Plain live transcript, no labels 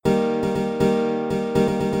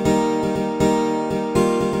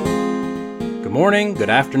Good morning, good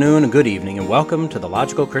afternoon, and good evening, and welcome to the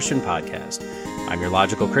Logical Christian Podcast. I'm your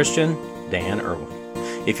Logical Christian, Dan Irwin.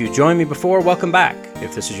 If you've joined me before, welcome back.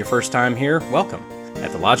 If this is your first time here, welcome.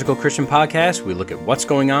 At the Logical Christian Podcast, we look at what's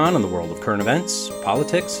going on in the world of current events,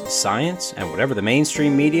 politics, science, and whatever the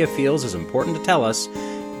mainstream media feels is important to tell us,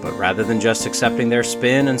 but rather than just accepting their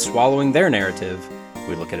spin and swallowing their narrative,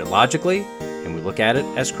 we look at it logically, and we look at it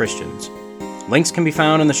as Christians. Links can be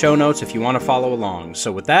found in the show notes if you want to follow along.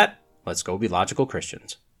 So with that, let's go be logical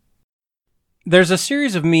Christians. There's a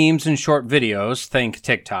series of memes and short videos, think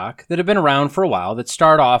TikTok, that have been around for a while that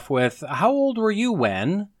start off with, "How old were you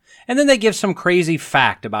when?" And then they give some crazy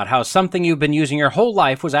fact about how something you've been using your whole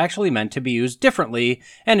life was actually meant to be used differently,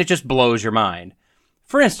 and it just blows your mind.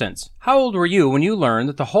 For instance, how old were you when you learned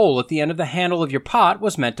that the hole at the end of the handle of your pot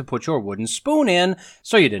was meant to put your wooden spoon in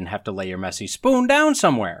so you didn't have to lay your messy spoon down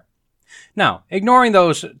somewhere? Now, ignoring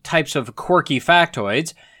those types of quirky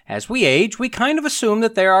factoids, as we age, we kind of assume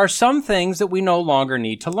that there are some things that we no longer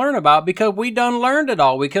need to learn about because we done learned it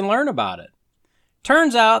all we can learn about it.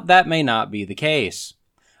 Turns out that may not be the case.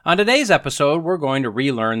 On today's episode, we're going to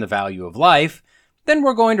relearn the value of life, then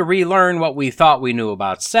we're going to relearn what we thought we knew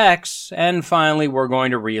about sex, and finally we're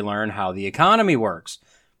going to relearn how the economy works.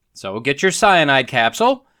 So get your cyanide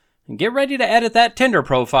capsule, and get ready to edit that Tinder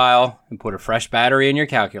profile, and put a fresh battery in your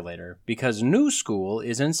calculator, because new school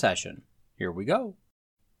is in session. Here we go.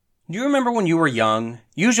 Do you remember when you were young,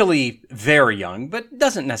 usually very young, but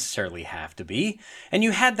doesn't necessarily have to be, and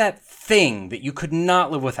you had that thing that you could not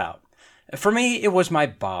live without? For me, it was my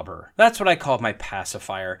bobber. That's what I called my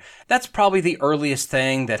pacifier. That's probably the earliest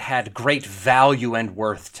thing that had great value and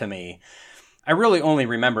worth to me. I really only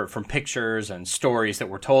remember it from pictures and stories that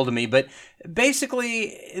were told to me, but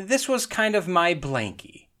basically, this was kind of my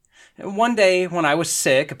blankie. One day when I was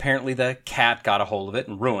sick, apparently the cat got a hold of it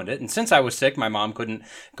and ruined it. And since I was sick, my mom couldn't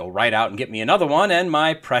go right out and get me another one, and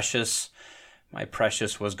my precious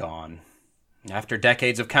was gone. After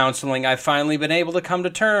decades of counseling, I've finally been able to come to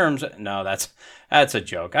terms. No, that's a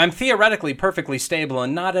joke. I'm theoretically perfectly stable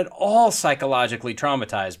and not at all psychologically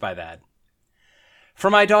traumatized by that. For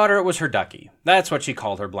my daughter, it was her ducky. That's what she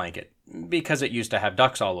called her blanket, because it used to have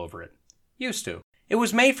ducks all over it. Used to. It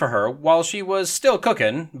was made for her while she was still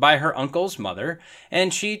cooking by her uncle's mother,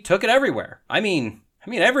 and she took it everywhere. I mean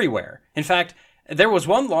everywhere. In fact, there was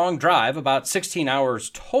one long drive, about 16 hours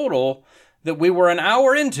total, that we were an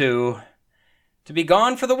hour into to be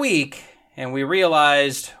gone for the week, and we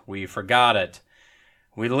realized we forgot it.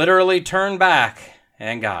 We literally turned back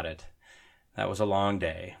and got it. That was a long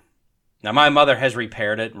day. Now, my mother has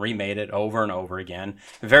repaired it and remade it over and over again.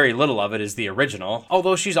 Very little of it is the original,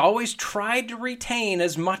 although she's always tried to retain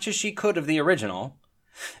as much as she could of the original.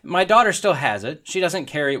 My daughter still has it. She doesn't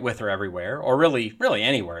carry it with her everywhere, or really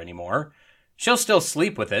anywhere anymore. She'll still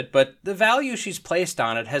sleep with it, but the value she's placed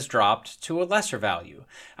on it has dropped to a lesser value.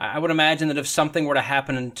 I would imagine that if something were to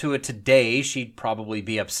happen to it today, she'd probably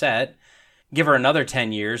be upset. Give her another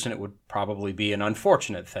 10 years, and it would probably be an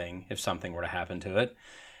unfortunate thing if something were to happen to it.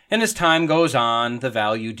 And as time goes on, the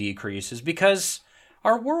value decreases because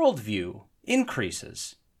our worldview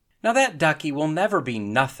increases. Now, that ducky will never be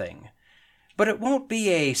nothing, but it won't be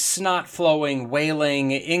a snot-flowing,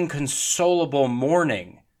 wailing, inconsolable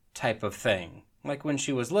mourning type of thing, like when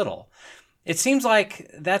she was little. It seems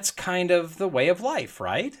like that's kind of the way of life,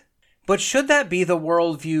 right? But should that be the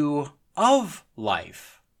worldview of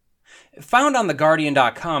life? Found on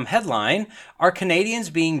TheGuardian.com headline, "Are Canadians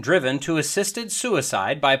being driven to assisted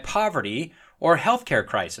suicide by poverty or healthcare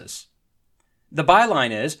crisis?" The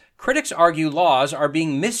byline is, "Critics argue laws are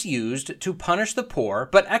being misused to punish the poor,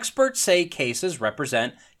 but experts say cases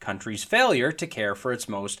represent country's failure to care for its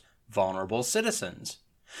most vulnerable citizens."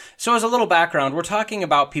 So as a little background, we're talking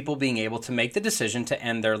about people being able to make the decision to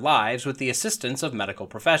end their lives with the assistance of medical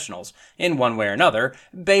professionals, in one way or another,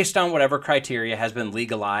 based on whatever criteria has been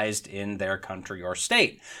legalized in their country or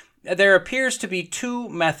state. There appears to be two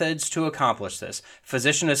methods to accomplish this: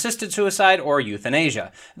 physician-assisted suicide or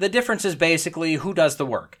euthanasia. The difference is basically who does the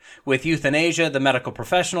work. With euthanasia, the medical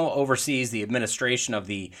professional oversees the administration of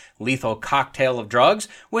the lethal cocktail of drugs.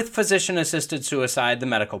 With physician-assisted suicide, the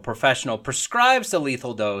medical professional prescribes the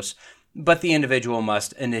lethal dose, but the individual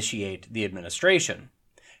must initiate the administration.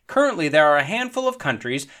 Currently, there are a handful of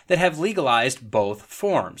countries that have legalized both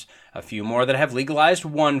forms, a few more that have legalized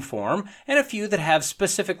one form, and a few that have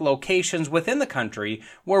specific locations within the country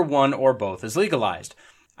where one or both is legalized.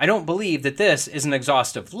 I don't believe that this is an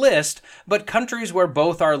exhaustive list, but countries where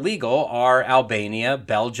both are legal are Albania,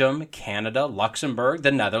 Belgium, Canada, Luxembourg,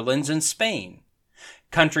 the Netherlands, and Spain.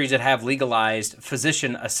 Countries that have legalized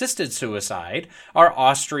physician-assisted suicide are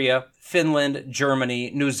Austria, Finland,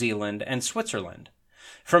 Germany, New Zealand, and Switzerland.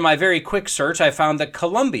 From my very quick search, I found that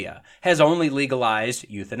Colombia has only legalized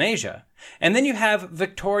euthanasia. And then you have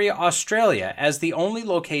Victoria, Australia, as the only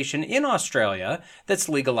location in Australia that's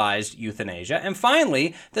legalized euthanasia. And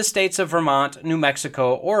finally, the states of Vermont, New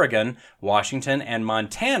Mexico, Oregon, Washington, and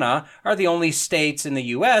Montana are the only states in the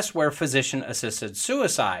U.S. where physician-assisted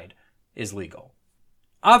suicide is legal.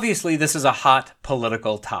 Obviously, this is a hot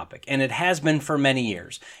political topic, and it has been for many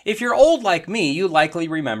years. If you're old like me, you likely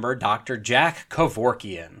remember Dr. Jack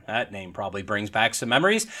Kevorkian. That name probably brings back some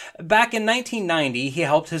memories. Back in 1990, he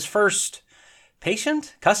helped his first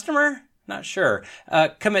customer,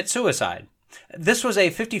 commit suicide. This was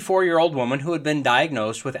a 54-year-old woman who had been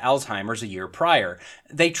diagnosed with Alzheimer's a year prior.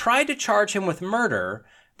 They tried to charge him with murder,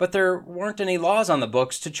 but there weren't any laws on the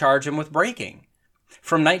books to charge him with breaking.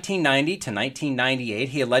 From 1990 to 1998,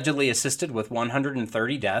 he allegedly assisted with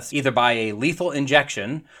 130 deaths, either by a lethal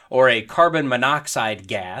injection or a carbon monoxide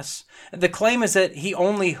gas. The claim is that he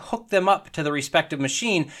only hooked them up to the respective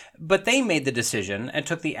machine, but they made the decision and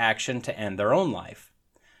took the action to end their own life.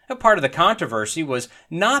 A part of the controversy was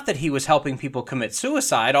not that he was helping people commit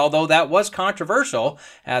suicide, although that was controversial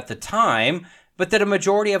at the time, but that a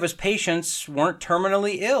majority of his patients weren't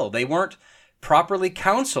terminally ill. They weren't properly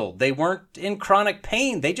counseled. They weren't in chronic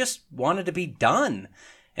pain. They just wanted to be done,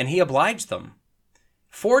 and he obliged them.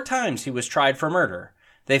 4 times he was tried for murder.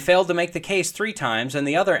 They failed to make the case 3 times, and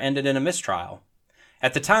the other ended in a mistrial.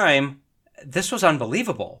 At the time, this was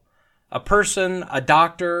unbelievable. A person, a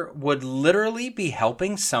doctor, would literally be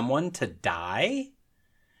helping someone to die?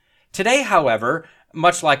 Today, however,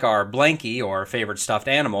 much like our blankie or favorite stuffed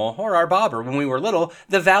animal or our bobber when we were little,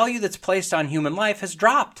 the value that's placed on human life has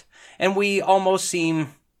dropped, and we almost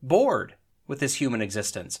seem bored with this human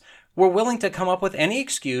existence. We're willing to come up with any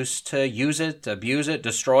excuse to use it, abuse it,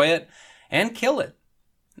 destroy it, and kill it.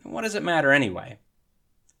 What does it matter anyway?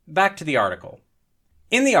 Back to the article.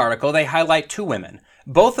 In the article, they highlight 2 women,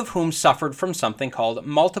 both of whom suffered from something called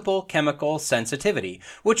multiple chemical sensitivity,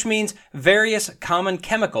 which means various common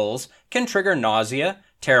chemicals can trigger nausea,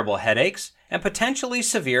 terrible headaches, and potentially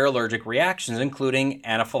severe allergic reactions, including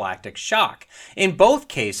anaphylactic shock. In both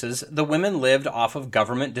cases, the women lived off of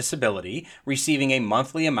government disability, receiving a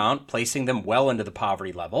monthly amount, placing them well into the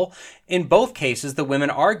poverty level. In both cases, the women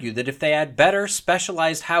argued that if they had better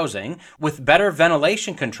specialized housing with better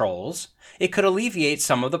ventilation controls, it could alleviate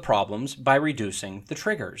some of the problems by reducing the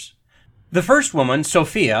triggers. The first woman,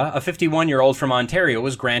 Sophia, a 51-year-old from Ontario,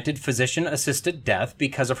 was granted physician-assisted death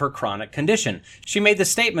because of her chronic condition. She made the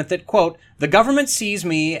statement that, quote, "The government sees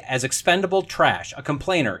me as expendable trash, a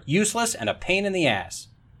complainer, useless, and a pain in the ass."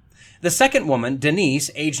 The second woman, Denise,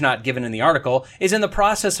 age not given in the article, is in the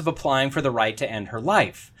process of applying for the right to end her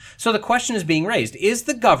life. So the question is being raised, is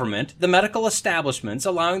the government, the medical establishments,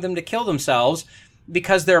 allowing them to kill themselves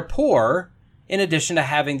because they're poor in addition to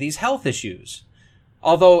having these health issues?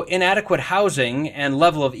 Although inadequate housing and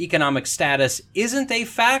level of economic status isn't a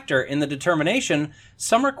factor in the determination,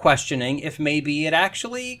 some are questioning if maybe it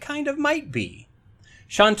actually kind of might be.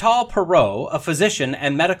 Chantal Perrault, a physician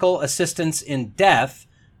and medical assistance in death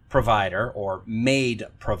provider, or MAID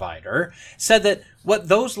provider, said that what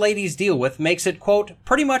those ladies deal with makes it, quote,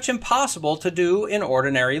 pretty much impossible to do in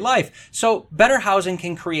ordinary life. So better housing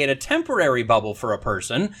can create a temporary bubble for a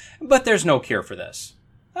person, but there's no cure for this.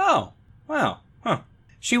 Oh, wow. Huh.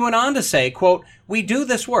 She went on to say, quote, "We do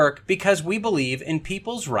this work because we believe in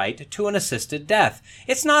people's right to an assisted death.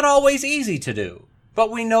 It's not always easy to do,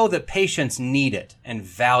 but we know that patients need it and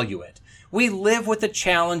value it. We live with the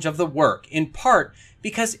challenge of the work, in part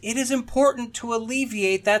because it is important to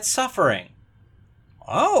alleviate that suffering."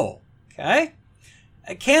 Oh, okay.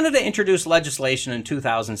 Canada introduced legislation in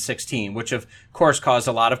 2016, which of course caused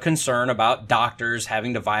a lot of concern about doctors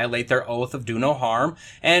having to violate their oath of do no harm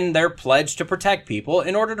and their pledge to protect people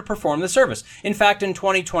in order to perform the service. In fact, in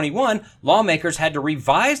 2021, lawmakers had to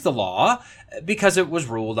revise the law because it was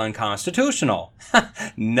ruled unconstitutional.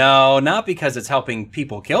 No, not because it's helping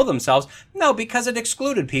people kill themselves. No, because it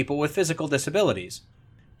excluded people with physical disabilities.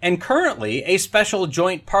 And currently, a special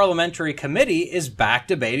joint parliamentary committee is back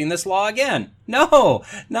debating this law again. No,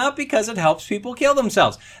 not because it helps people kill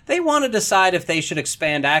themselves. They want to decide if they should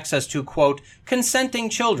expand access to, quote, consenting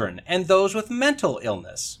children and those with mental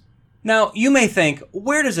illness. Now, you may think,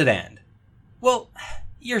 where does it end? Well,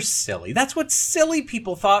 you're silly. That's what silly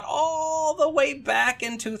people thought all the way back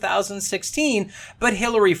in 2016. But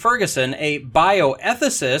Hilary Ferguson, a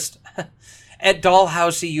bioethicist at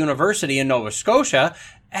Dalhousie University in Nova Scotia,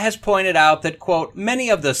 has pointed out that, quote, many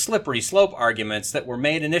of the slippery slope arguments that were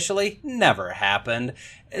made initially never happened.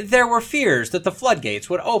 There were fears that the floodgates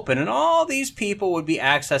would open and all these people would be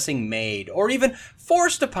accessing made or even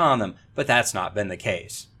forced upon them, but that's not been the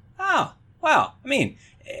case. Oh, well,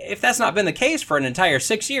 if that's not been the case for an entire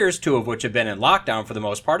 6 years, 2 of which have been in lockdown for the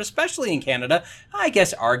most part, especially in Canada, I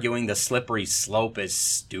guess arguing the slippery slope is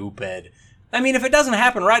stupid. If it doesn't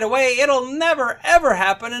happen right away, it'll never ever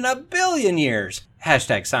happen in a billion years.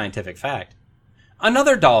 #scientific fact.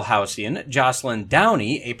 Another Dalhousian, Jocelyn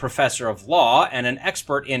Downey, a professor of law and an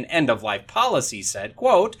expert in end-of-life policy, said,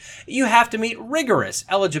 quote, you have to meet rigorous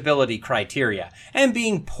eligibility criteria, and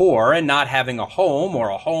being poor and not having a home or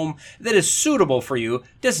a home that is suitable for you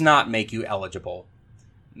does not make you eligible.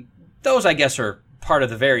 Those, I guess, are part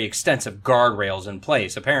of the very extensive guardrails in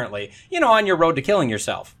place, apparently, on your road to killing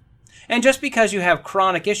yourself. And just because you have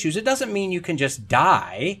chronic issues, it doesn't mean you can just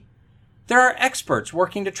die. There are experts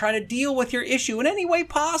working to try to deal with your issue in any way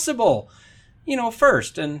possible,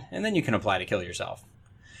 first, and then you can apply to kill yourself.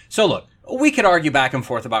 So look, we could argue back and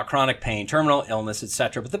forth about chronic pain, terminal illness,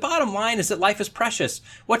 etc., but the bottom line is that life is precious.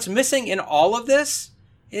 What's missing in all of this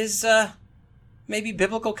is, maybe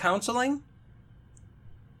biblical counseling?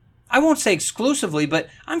 I won't say exclusively, but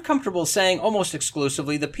I'm comfortable saying almost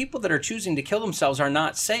exclusively the people that are choosing to kill themselves are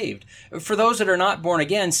not saved. For those that are not born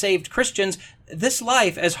again, saved Christians, this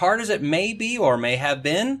life, as hard as it may be or may have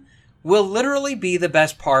been, will literally be the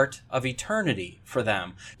best part of eternity for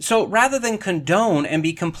them. So rather than condone and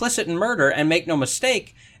be complicit in murder, and make no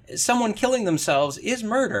mistake, someone killing themselves is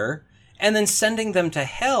murder, and then sending them to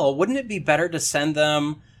hell, wouldn't it be better to send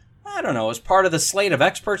them, as part of the slate of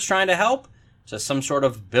experts trying to help? To some sort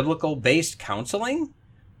of biblical-based counseling?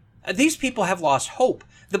 These people have lost hope.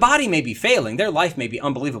 The body may be failing, their life may be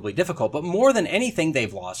unbelievably difficult, but more than anything,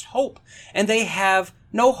 they've lost hope. And they have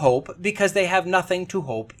no hope because they have nothing to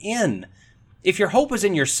hope in. If your hope is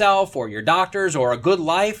in yourself or your doctors or a good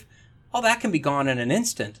life, all that can be gone in an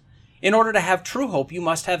instant. In order to have true hope, you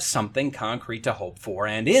must have something concrete to hope for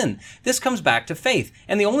and in. This comes back to faith,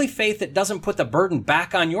 and the only faith that doesn't put the burden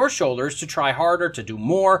back on your shoulders to try harder, to do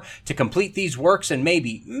more, to complete these works, and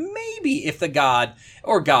maybe if the god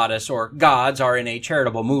or goddess or gods are in a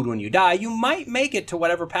charitable mood when you die, you might make it to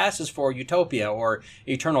whatever passes for utopia or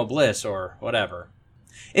eternal bliss or whatever.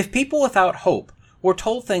 If people without hope were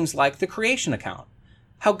told things like the creation account,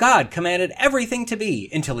 how God commanded everything to be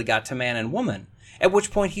until he got to man and woman, at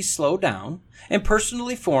which point he slowed down and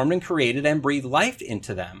personally formed and created and breathed life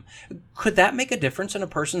into them. Could that make a difference in a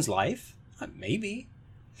person's life? Maybe.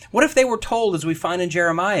 What if they were told, as we find in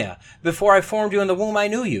Jeremiah, before I formed you in the womb, I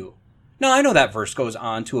knew you? Now, I know that verse goes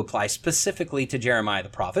on to apply specifically to Jeremiah the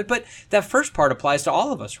prophet, but that first part applies to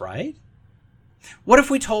all of us, right? What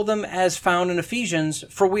if we told them, as found in Ephesians,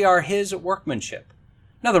 for we are his workmanship?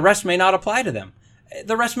 Now, the rest may not apply to them.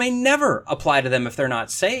 The rest may never apply to them if they're not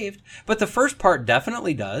saved, but the first part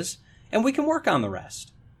definitely does, and we can work on the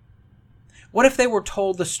rest. What if they were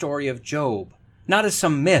told the story of Job, not as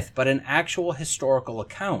some myth, but an actual historical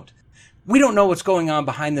account? We don't know what's going on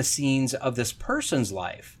behind the scenes of this person's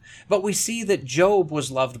life, but we see that Job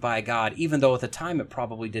was loved by God, even though at the time it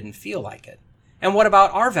probably didn't feel like it. And what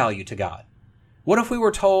about our value to God? What if we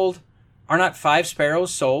were told, are not 5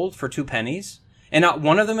 sparrows sold for 2 pennies? And not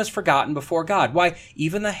one of them is forgotten before God. Why,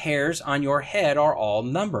 even the hairs on your head are all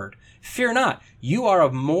numbered. Fear not, you are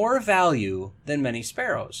of more value than many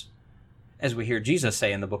sparrows, as we hear Jesus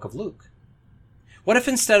say in the book of Luke. What if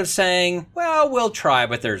instead of saying, well, we'll try,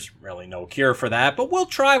 but there's really no cure for that, but we'll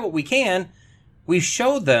try what we can, we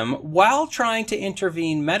showed them, while trying to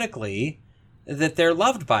intervene medically, that they're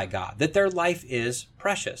loved by God, that their life is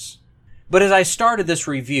precious. But as I started this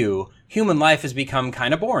review, human life has become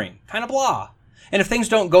kind of boring, kind of blah. And if things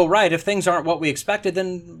don't go right, if things aren't what we expected,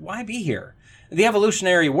 then why be here? The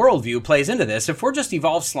evolutionary worldview plays into this. If we're just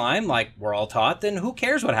evolved slime, like we're all taught, then who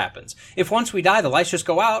cares what happens? If once we die, the lights just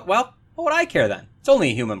go out, well, what would I care then? It's only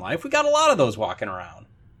a human life. We got a lot of those walking around.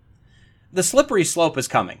 The slippery slope is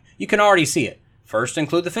coming. You can already see it. First,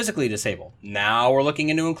 include the physically disabled. Now we're looking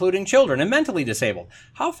into including children and mentally disabled.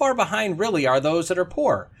 How far behind really are those that are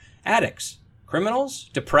poor? Addicts? Criminals?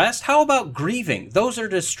 Depressed? How about grieving? Those are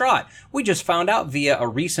distraught. We just found out via a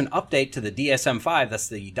recent update to the DSM-5, that's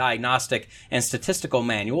the Diagnostic and Statistical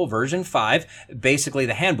Manual, version 5, basically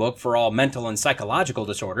the handbook for all mental and psychological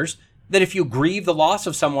disorders, that if you grieve the loss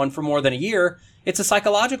of someone for more than a year, it's a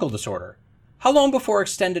psychological disorder. How long before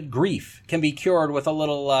extended grief can be cured with a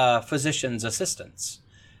little physician's assistance?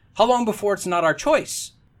 How long before it's not our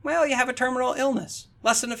choice? Well, you have a terminal illness.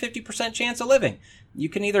 Less than a 50% chance of living. You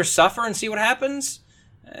can either suffer and see what happens,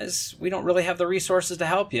 as we don't really have the resources to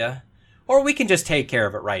help you, Or we can just take care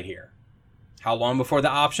of it right here. How long before the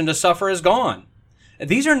option to suffer is gone?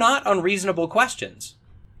 These are not unreasonable questions.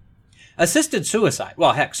 Assisted suicide,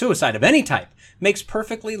 well, heck, suicide of any type, makes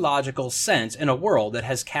perfectly logical sense in a world that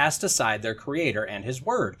has cast aside their Creator and His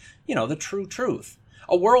Word. The true truth.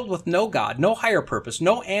 A world with no God, no higher purpose,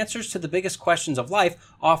 no answers to the biggest questions of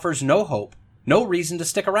life offers no hope, no reason to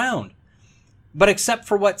stick around. But except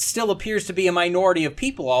for what still appears to be a minority of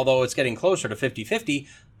people, although it's getting closer to 50-50,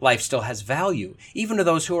 life still has value. Even to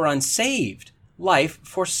those who are unsaved, life,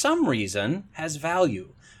 for some reason, has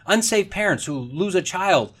value. Unsaved parents who lose a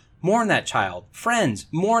child, mourn that child. Friends,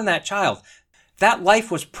 mourn that child. That life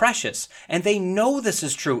was precious, and they know this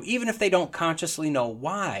is true, even if they don't consciously know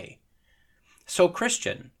why. So,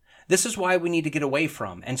 Christian, this is why we need to get away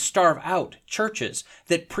from and starve out churches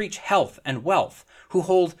that preach health and wealth, who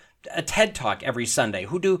hold a TED Talk every Sunday,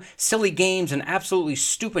 who do silly games and absolutely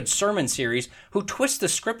stupid sermon series, who twist the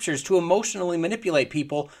scriptures to emotionally manipulate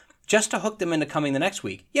people just to hook them into coming the next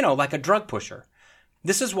week, like a drug pusher.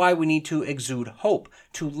 This is why we need to exude hope,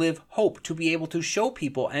 to live hope, to be able to show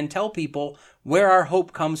people and tell people where our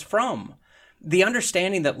hope comes from. The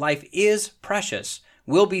understanding that life is precious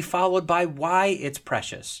will be followed by why it's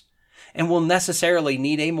precious, and will necessarily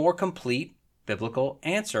need a more complete biblical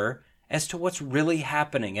answer as to what's really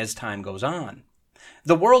happening as time goes on.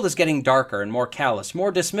 The world is getting darker and more callous,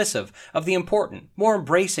 more dismissive of the important, more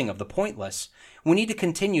embracing of the pointless. We need to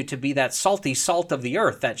continue to be that salty salt of the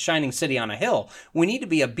earth, that shining city on a hill. We need to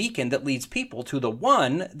be a beacon that leads people to the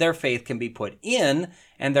one their faith can be put in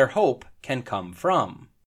and their hope can come from.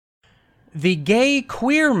 The gay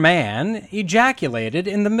queer man ejaculated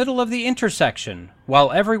in the middle of the intersection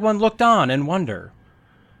while everyone looked on in wonder.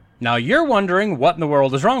 Now you're wondering what in the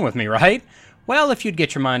world is wrong with me, right? Well, if you'd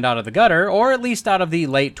get your mind out of the gutter, or at least out of the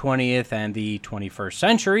late 20th and the 21st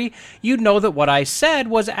century, you'd know that what I said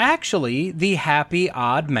was actually the happy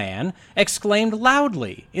odd man exclaimed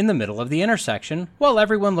loudly in the middle of the intersection while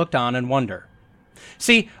everyone looked on in wonder.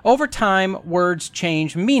 See, over time, words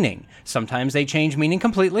change meaning. Sometimes they change meaning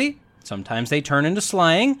completely. Sometimes they turn into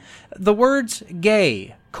slang. The words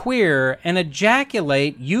gay, queer, and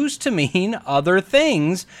ejaculate used to mean other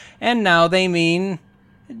things, and now they mean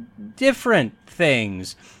different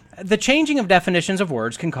things. The changing of definitions of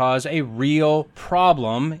words can cause a real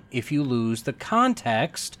problem if you lose the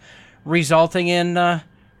context, resulting in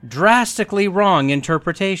drastically wrong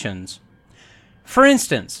interpretations. For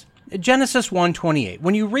instance, Genesis 1:28.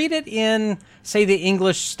 When you read it in, say, the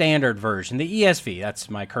English Standard Version, the ESV, that's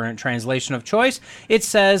my current translation of choice, it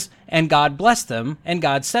says, "And God blessed them, and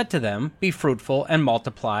God said to them, be fruitful and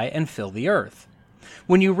multiply and fill the earth."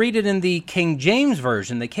 When you read it in the King James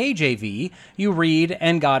Version, the KJV, you read,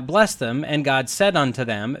 "And God blessed them, and God said unto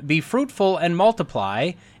them, be fruitful and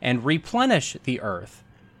multiply and replenish the earth."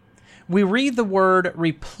 We read the word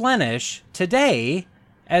replenish today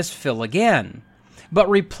as fill again. But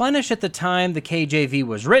replenish at the time the KJV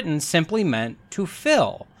was written simply meant to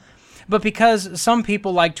fill. But because some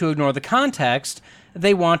people like to ignore the context,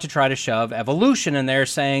 they want to try to shove evolution in there,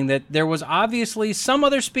 saying that there was obviously some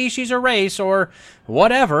other species or race or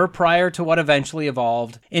whatever prior to what eventually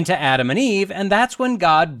evolved into Adam and Eve, and that's when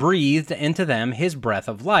God breathed into them His breath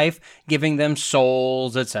of life, giving them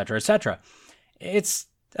souls, etc., etc. It's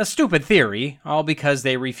a stupid theory, all because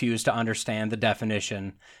they refuse to understand the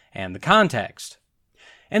definition and the context.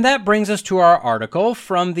 And that brings us to our article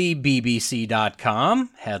from the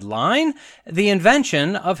BBC.com, headline, "The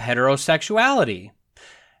Invention of Heterosexuality."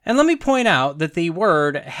 And let me point out that the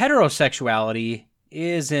word heterosexuality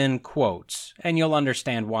is in quotes, and you'll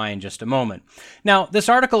understand why in just a moment. Now, this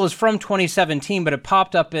article is from 2017, but it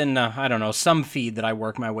popped up in, some feed that I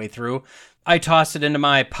worked my way through. I tossed it into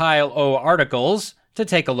my pile o' articles to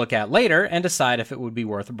take a look at later and decide if it would be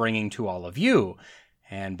worth bringing to all of you.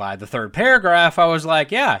 And by the third paragraph, I was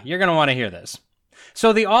like, yeah, you're going to want to hear this.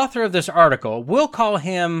 So the author of this article, we'll call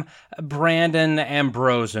him Brandon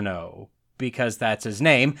Ambrosino, because that's his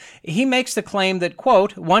name. He makes the claim that,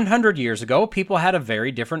 quote, 100 years ago, people had a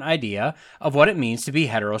very different idea of what it means to be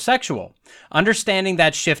heterosexual. Understanding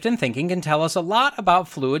that shift in thinking can tell us a lot about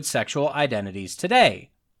fluid sexual identities today.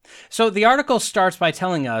 So the article starts by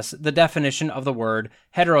telling us the definition of the word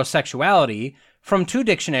heterosexuality from two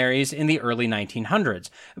dictionaries in the early 1900s,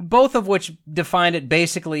 both of which defined it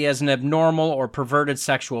basically as an abnormal or perverted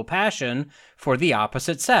sexual passion for the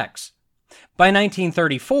opposite sex. By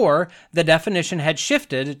 1934, the definition had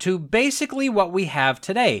shifted to basically what we have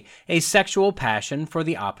today, a sexual passion for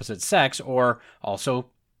the opposite sex, or also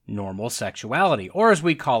normal sexuality, or as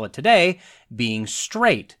we call it today, being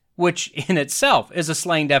straight, which in itself is a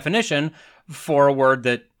slang definition for a word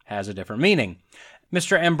that has a different meaning.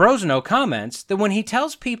 Mr. Ambrosino comments that when he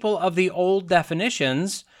tells people of the old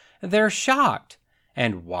definitions, they're shocked.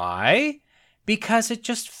 And why? Because it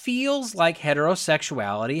just feels like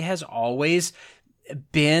heterosexuality has always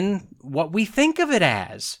been what we think of it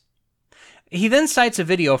as. He then cites a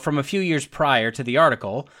video from a few years prior to the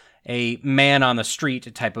article, a man on the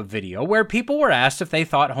street type of video, where people were asked if they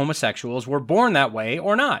thought homosexuals were born that way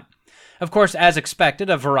or not. Of course, as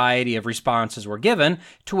expected, a variety of responses were given,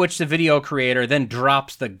 to which the video creator then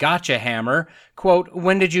drops the gotcha hammer, quote,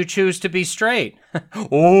 "When did you choose to be straight?"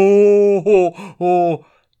 oh.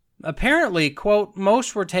 Apparently, quote,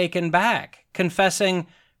 most were taken back, confessing,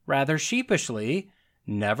 rather sheepishly,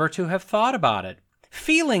 never to have thought about it.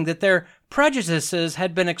 Feeling that their prejudices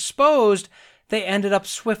had been exposed, they ended up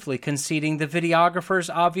swiftly conceding the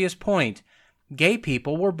videographer's obvious point. Gay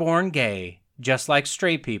people were born gay, just like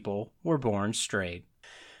straight people were born straight.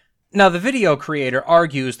 Now, the video creator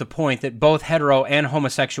argues the point that both hetero and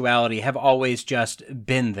homosexuality have always just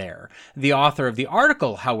been there. The author of the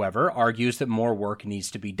article, however, argues that more work needs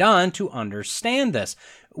to be done to understand this,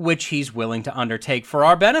 which he's willing to undertake for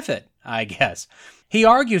our benefit, I guess. He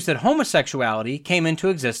argues that homosexuality came into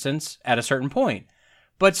existence at a certain point,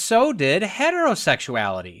 but so did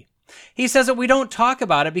heterosexuality. He says that we don't talk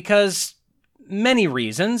about it because many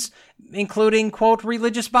reasons, including, quote,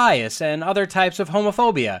 religious bias and other types of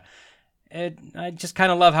homophobia. I just kind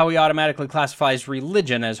of love how he automatically classifies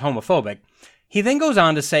religion as homophobic. He then goes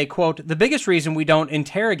on to say, quote, the biggest reason we don't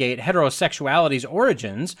interrogate heterosexuality's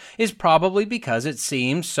origins is probably because it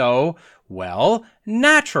seems so, well,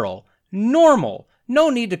 natural, normal. No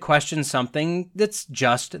need to question something that's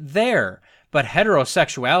just there. But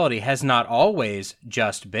heterosexuality has not always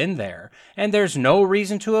just been there, and there's no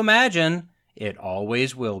reason to imagine it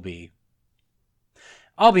always will be.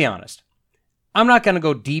 I'll be honest. I'm not going to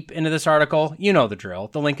go deep into this article. You know the drill.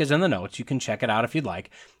 The link is in the notes. You can check it out if you'd like.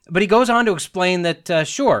 But he goes on to explain that,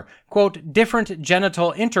 sure, quote, different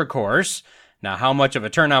genital intercourse. Now, how much of a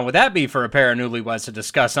turn-on would that be for a pair of newlyweds to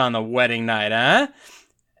discuss on the wedding night, huh?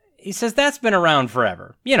 He says that's been around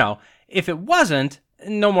forever. You know, if it wasn't,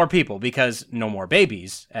 no more people, because no more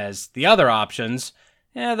babies, as the other options,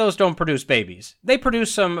 those don't produce babies. They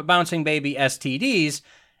produce some bouncing baby STDs,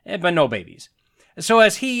 but no babies. So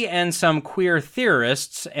as he and some queer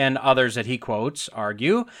theorists and others that he quotes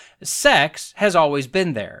argue, sex has always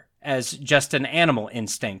been there as just an animal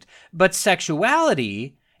instinct, but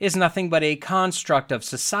sexuality is nothing but a construct of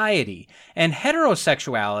society, and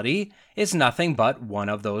heterosexuality is nothing but one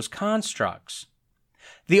of those constructs.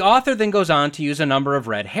 The author then goes on to use a number of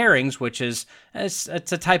red herrings, which is it's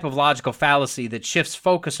a type of logical fallacy that shifts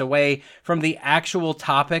focus away from the actual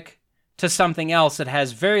topic to something else that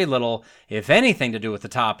has very little, if anything, to do with the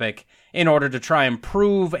topic in order to try and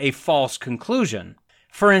prove a false conclusion.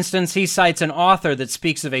 For instance, he cites an author that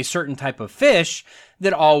speaks of a certain type of fish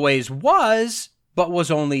that always was, but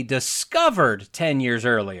was only discovered 10 years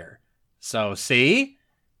earlier. So, see?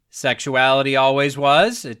 Sexuality always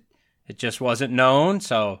was. It just wasn't known,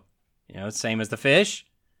 so, same as the fish.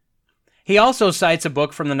 He also cites a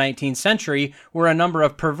book from the 19th century where a number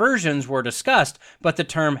of perversions were discussed, but the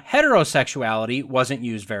term heterosexuality wasn't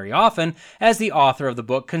used very often, as the author of the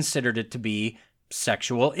book considered it to be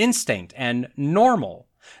sexual instinct and normal.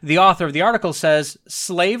 The author of the article says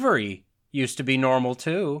slavery used to be normal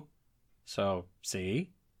too. So,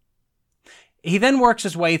 see? He then works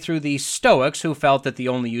his way through the Stoics, who felt that the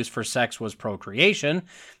only use for sex was procreation.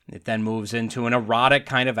 It then moves into an erotic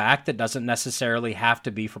kind of act that doesn't necessarily have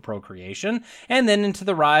to be for procreation, and then into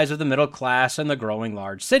the rise of the middle class and the growing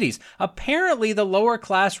large cities. Apparently, the lower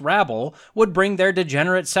class rabble would bring their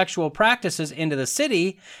degenerate sexual practices into the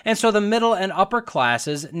city, and so the middle and upper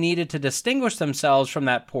classes needed to distinguish themselves from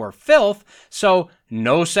that poor filth, so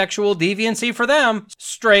no sexual deviancy for them,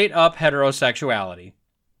 straight up heterosexuality.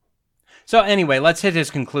 So anyway, let's hit his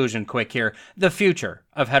conclusion quick here. The future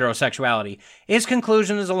of heterosexuality. His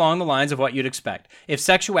conclusion is along the lines of what you'd expect. If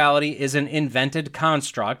sexuality is an invented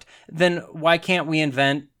construct, then why can't we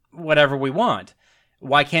invent whatever we want?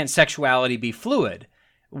 Why can't sexuality be fluid?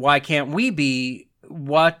 Why can't we be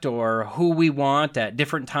what or who we want at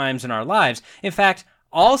different times in our lives? In fact,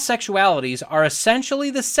 all sexualities are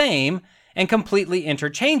essentially the same and completely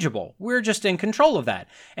interchangeable. We're just in control of that.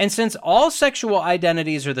 And since all sexual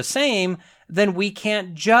identities are the same, then we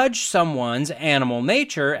can't judge someone's animal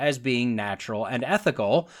nature as being natural and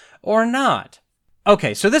ethical or not.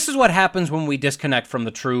 Okay, so this is what happens when we disconnect from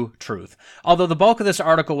the true truth. Although the bulk of this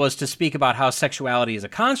article was to speak about how sexuality is a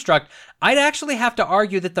construct, I'd actually have to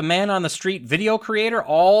argue that the man on the street video creator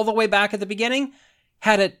all the way back at the beginning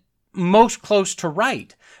had it most close to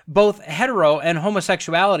right. Both hetero and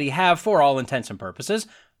homosexuality have, for all intents and purposes,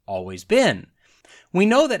 always been. We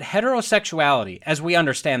know that heterosexuality, as we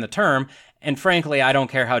understand the term, and frankly, I don't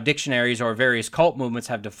care how dictionaries or various cult movements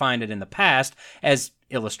have defined it in the past, as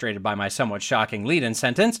illustrated by my somewhat shocking lead-in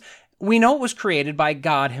sentence, we know it was created by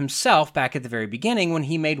God himself back at the very beginning when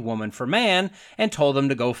he made woman for man and told them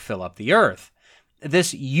to go fill up the earth.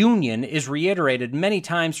 This union is reiterated many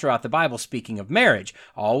times throughout the Bible, speaking of marriage,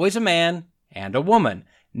 always a man and a woman,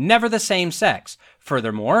 never the same sex.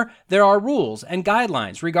 Furthermore, there are rules and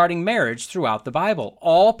guidelines regarding marriage throughout the Bible,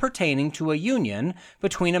 all pertaining to a union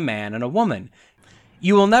between a man and a woman.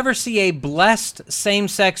 You will never see a blessed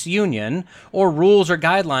same-sex union or rules or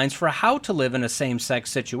guidelines for how to live in a same-sex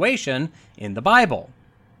situation in the Bible.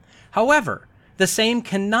 However, the same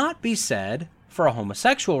cannot be said for a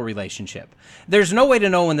homosexual relationship. There's no way to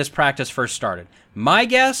know when this practice first started. My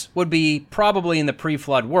guess would be probably in the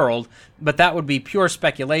pre-flood world, but that would be pure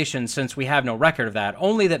speculation since we have no record of that,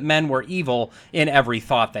 only that men were evil in every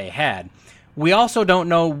thought they had. We also don't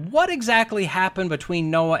know what exactly happened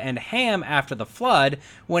between Noah and Ham after the flood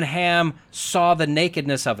when Ham saw the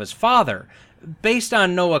nakedness of his father. Based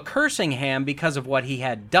on Noah cursing Ham because of what he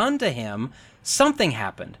had done to him, something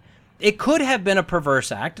happened. It could have been a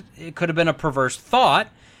perverse act. It could have been a perverse thought.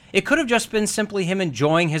 It could have just been simply him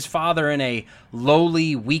enjoying his father in a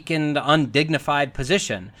lowly, weakened, undignified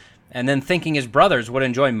position, and then thinking his brothers would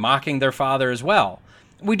enjoy mocking their father as well.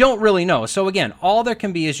 We don't really know. So again, all there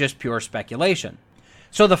can be is just pure speculation.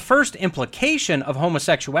 So the first implication of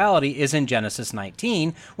homosexuality is in Genesis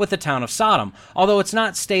 19 with the town of Sodom. Although it's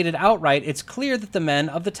not stated outright, it's clear that the men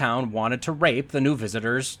of the town wanted to rape the new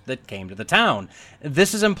visitors that came to the town.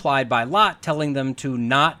 This is implied by Lot telling them to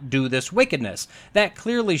not do this wickedness. That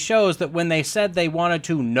clearly shows that when they said they wanted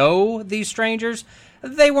to know these strangers,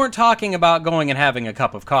 they weren't talking about going and having a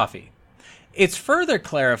cup of coffee. It's further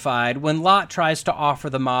clarified when Lot tries to offer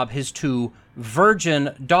the mob his 2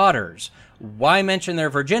 virgin daughters. Why mention their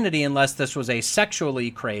virginity unless this was a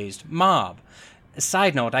sexually crazed mob?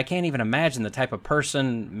 Side note, I can't even imagine the type of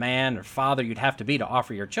person, man, or father you'd have to be to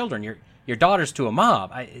offer your children, your daughters to a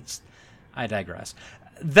mob. I digress.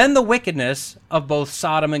 Then the wickedness of both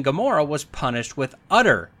Sodom and Gomorrah was punished with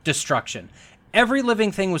utter destruction. Every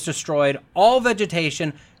living thing was destroyed, all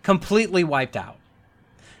vegetation completely wiped out.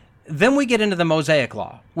 Then we get into the Mosaic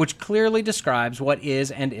Law, which clearly describes what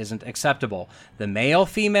is and isn't acceptable. The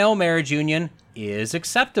male-female marriage union is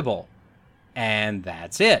acceptable. And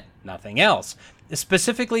that's it, nothing else.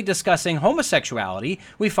 Specifically discussing homosexuality,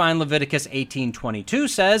 we find Leviticus 18:22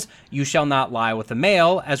 says, "You shall not lie with a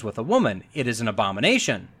male as with a woman. It is an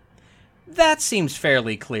abomination." That seems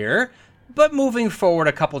fairly clear. But moving forward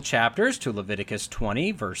a couple chapters to Leviticus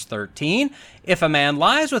 20, verse 13, if a man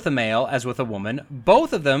lies with a male as with a woman,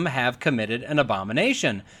 both of them have committed an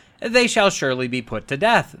abomination. They shall surely be put to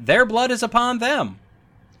death. Their blood is upon them.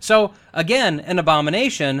 So, again, an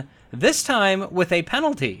abomination, this time with a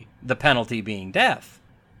penalty, the penalty being death.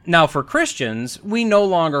 Now, for Christians, we no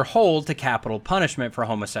longer hold to capital punishment for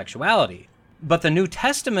homosexuality. But the New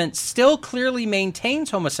Testament still clearly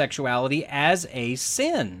maintains homosexuality as a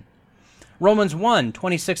sin. Romans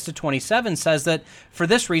 1:26-27 says that, "For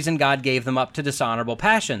this reason God gave them up to dishonorable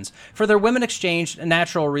passions. For their women exchanged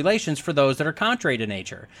natural relations for those that are contrary to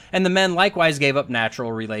nature. And the men likewise gave up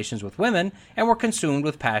natural relations with women, and were consumed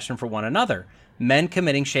with passion for one another, men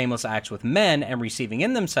committing shameless acts with men, and receiving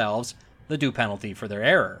in themselves the due penalty for their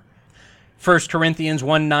error." 1 Corinthians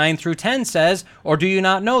 1:9-10 says, "Or do you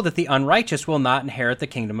not know that the unrighteous will not inherit the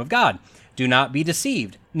kingdom of God? Do not be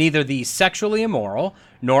deceived. Neither the sexually immoral,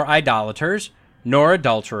 nor idolaters, nor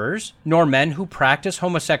adulterers, nor men who practice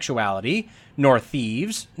homosexuality, nor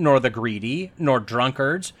thieves, nor the greedy, nor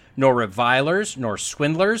drunkards, nor revilers, nor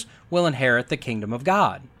swindlers will inherit the kingdom of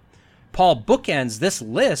God." Paul bookends this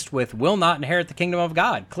list with "will not inherit the kingdom of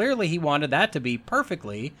God." Clearly, he wanted that to be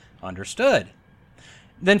perfectly understood.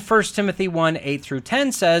 Then 1 Timothy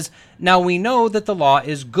 1:8-10 says, "Now we know that the law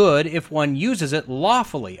is good if one uses it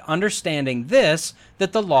lawfully, understanding this,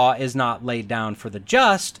 that the law is not laid down for the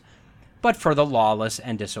just, but for the lawless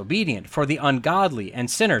and disobedient, for the ungodly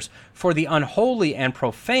and sinners, for the unholy and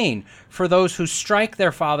profane, for those who strike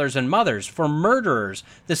their fathers and mothers, for murderers,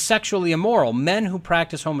 the sexually immoral, men who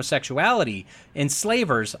practice homosexuality,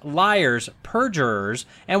 enslavers, liars, perjurers,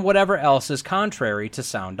 and whatever else is contrary to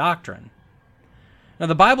sound doctrine." Now,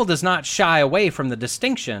 the Bible does not shy away from the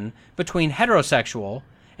distinction between heterosexual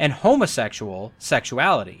and homosexual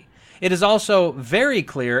sexuality. It is also very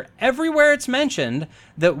clear everywhere it's mentioned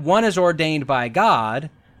that one is ordained by God,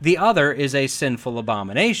 the other is a sinful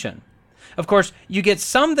abomination. Of course, you get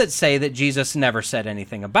some that say that Jesus never said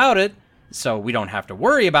anything about it, so we don't have to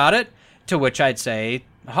worry about it, to which I'd say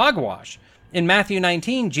hogwash. In Matthew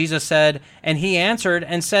 19, Jesus said, "And he answered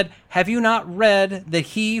and said, Have you not read that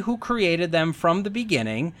he who created them from the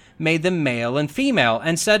beginning made them male and female,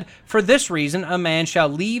 and said, For this reason a man shall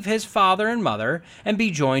leave his father and mother, and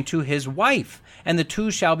be joined to his wife, and the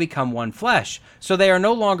two shall become one flesh. So they are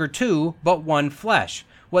no longer two, but one flesh.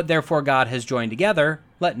 What therefore God has joined together,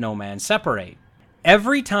 let no man separate."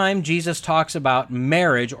 Every time Jesus talks about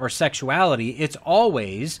marriage or sexuality, it's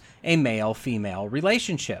always a male-female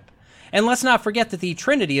relationship. And let's not forget that the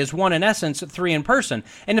Trinity is one in essence, three in person.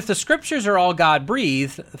 And if the Scriptures are all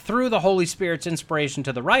God-breathed through the Holy Spirit's inspiration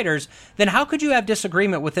to the writers, then how could you have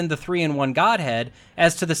disagreement within the three-in-one Godhead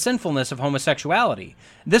as to the sinfulness of homosexuality?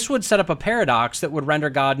 This would set up a paradox that would render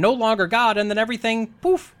God no longer God, and then everything,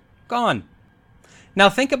 poof, gone. Now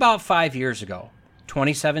think about 5 years ago,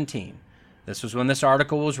 2017. This was when this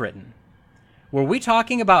article was written. Were we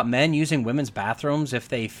talking about men using women's bathrooms if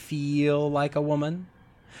they feel like a woman?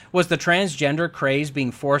 Was the transgender craze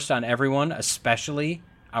being forced on everyone, especially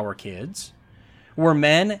our kids? Were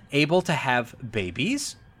men able to have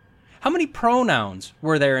babies? How many pronouns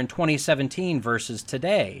were there in 2017 versus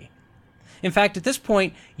today? In fact, at this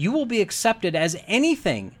point, you will be accepted as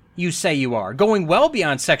anything you say you are, going well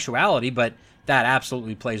beyond sexuality, but that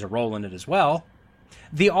absolutely plays a role in it as well.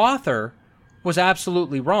 The author was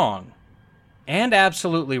absolutely wrong and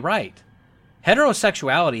absolutely right.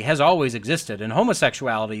 Heterosexuality has always existed, and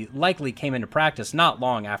homosexuality likely came into practice not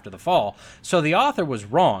long after the fall, so the author was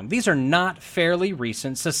wrong. These are not fairly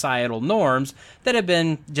recent societal norms that have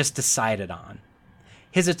been just decided on.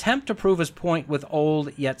 His attempt to prove his point with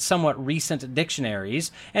old yet somewhat recent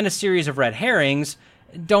dictionaries and a series of red herrings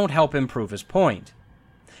don't help him prove his point.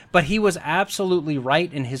 But he was absolutely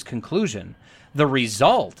right in his conclusion. The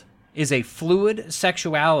result is a fluid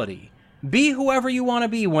sexuality. Be whoever you want to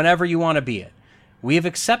be whenever you want to be it. We have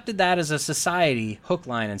accepted that as a society, hook,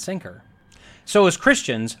 line, and sinker. So as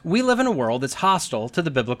Christians, we live in a world that's hostile to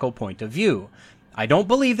the biblical point of view. I don't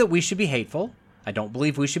believe that we should be hateful. I don't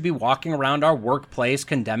believe we should be walking around our workplace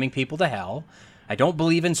condemning people to hell. I don't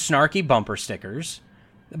believe in snarky bumper stickers.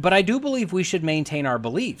 But I do believe we should maintain our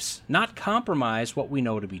beliefs, not compromise what we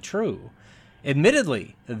know to be true.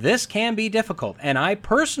 Admittedly, this can be difficult, and I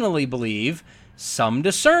personally believe some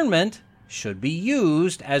discernment should be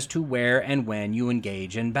used as to where and when you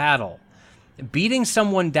engage in battle. Beating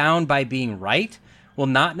someone down by being right will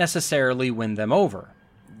not necessarily win them over.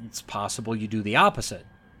 It's possible you do the opposite.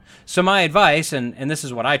 So my advice, and this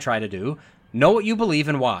is what I try to do, know what you believe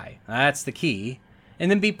and why. That's the key. And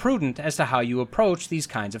then be prudent as to how you approach these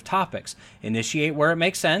kinds of topics. Initiate where it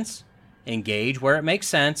makes sense. Engage where it makes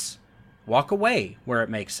sense. Walk away where it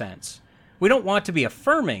makes sense. We don't want to be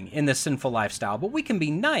affirming in this sinful lifestyle, but we can be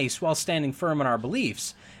nice while standing firm in our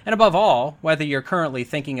beliefs. And above all, whether you're currently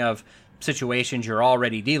thinking of situations you're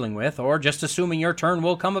already dealing with or just assuming your turn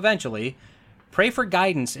will come eventually, pray for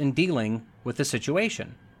guidance in dealing with the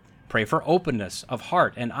situation. Pray for openness of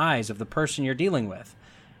heart and eyes of the person you're dealing with.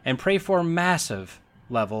 And pray for massive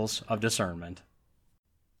levels of discernment.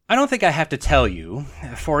 I don't think I have to tell you,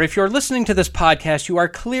 for if you're listening to this podcast, you are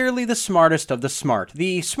clearly the smartest of the smart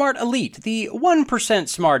elite, the 1%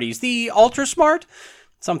 smarties, the ultra smart,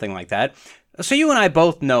 something like that. So you and I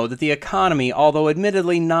both know that the economy, although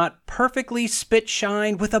admittedly not perfectly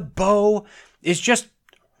spit-shined with a bow, is just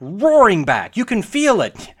roaring back. You can feel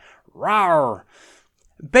it. Rawr.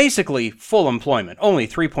 Basically, full employment, only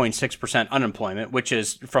 3.6% unemployment, which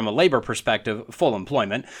is, from a labor perspective, full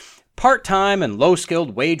employment. Part-time and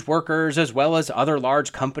low-skilled wage workers, as well as other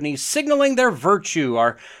large companies signaling their virtue,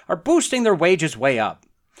 are boosting their wages way up.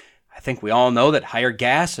 I think we all know that higher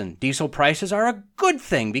gas and diesel prices are a good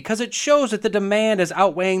thing because it shows that the demand is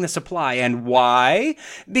outweighing the supply. And why?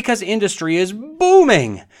 Because industry is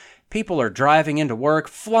booming. People are driving into work,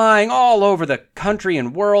 flying all over the country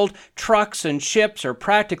and world. Trucks and ships are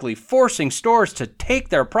practically forcing stores to take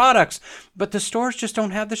their products, but the stores just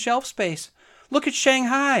don't have the shelf space. Look at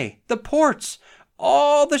Shanghai, the ports,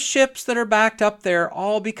 all the ships that are backed up there,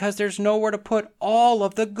 all because there's nowhere to put all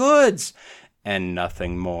of the goods, and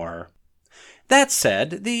nothing more. That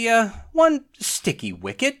said, the one sticky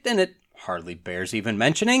wicket, and it hardly bears even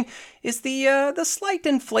mentioning, is the slight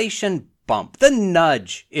inflation bump, the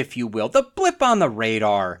nudge, if you will, the blip on the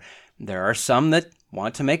radar. There are some that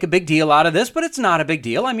want to make a big deal out of this, but it's not a big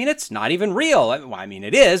deal. I mean, it's not even real. I mean,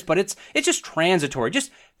 it is, but it's just transitory,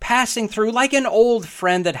 just passing through like an old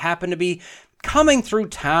friend that happened to be coming through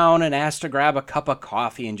town and asked to grab a cup of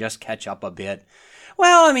coffee and just catch up a bit.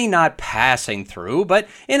 Well, I mean, not passing through, but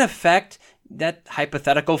in effect, that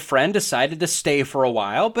hypothetical friend decided to stay for a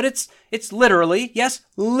while, but it's literally, yes,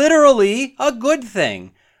 literally a good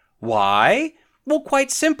thing. Why? Well,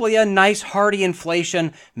 quite simply, a nice hearty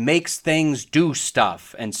inflation makes things do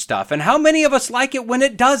stuff. And how many of us like it when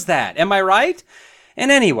it does that? Am I right?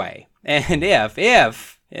 And anyway, and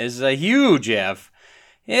if is a huge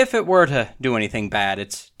if it were to do anything bad,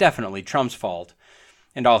 it's definitely Trump's fault.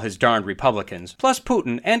 And all his darned Republicans, plus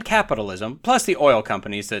Putin and capitalism, plus the oil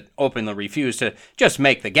companies that openly refuse to just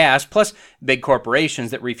make the gas, plus big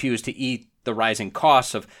corporations that refuse to eat the rising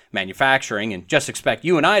costs of manufacturing and just expect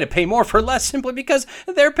you and I to pay more for less simply because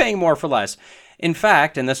they're paying more for less. In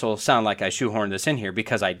fact, and this will sound like I shoehorned this in here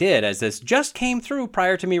because I did, as this just came through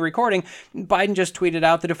prior to me recording, Biden just tweeted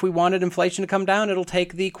out that if we wanted inflation to come down, it'll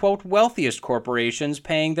take the, quote, wealthiest corporations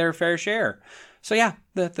paying their fair share. So yeah,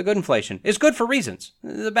 the good inflation is good for reasons.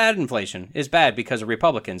 The bad inflation is bad because of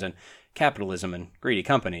Republicans and capitalism and greedy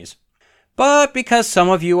companies. But because some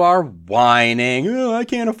of you are whining, oh, I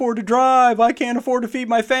can't afford to drive, I can't afford to feed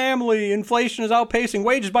my family, inflation is outpacing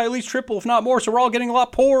wages by at least triple, if not more, so we're all getting a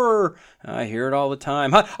lot poorer. I hear it all the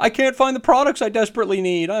time. I can't find the products I desperately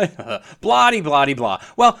need. Blah-de-blah-de-blah.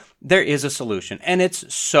 Well, there is a solution, and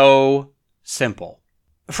it's so simple.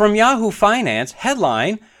 From Yahoo Finance,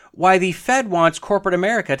 headline, why the Fed wants corporate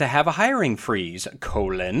America to have a hiring freeze,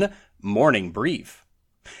 morning brief.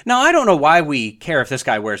 Now, I don't know why we care if this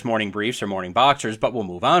guy wears morning briefs or morning boxers, but we'll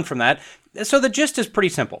move on from that. So the gist is pretty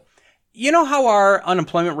simple. You know how our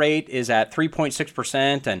unemployment rate is at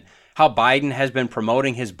 3.6% and how Biden has been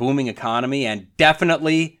promoting his booming economy and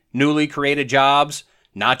definitely newly created jobs,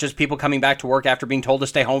 not just people coming back to work after being told to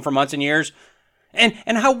stay home for months and years? And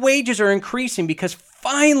how wages are increasing because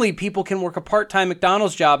finally people can work a part-time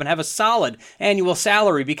McDonald's job and have a solid annual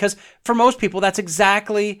salary because for most people that's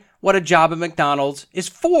exactly what a job at McDonald's is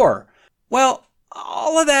for. Well,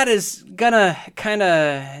 all of that is gonna kind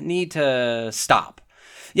of need to stop.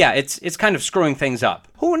 Yeah, it's kind of screwing things up.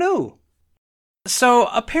 Who knew? So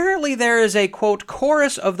apparently there is a, quote,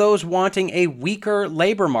 chorus of those wanting a weaker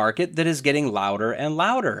labor market that is getting louder and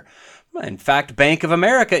louder. In fact, Bank of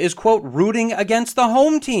America is, quote, rooting against the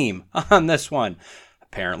home team on this one.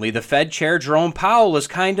 Apparently, the Fed chair, Jerome Powell, is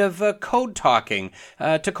kind of code talking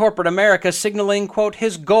to corporate America, signaling, quote,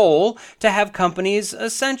 his goal to have companies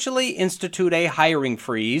essentially institute a hiring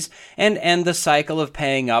freeze and end the cycle of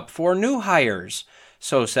paying up for new hires.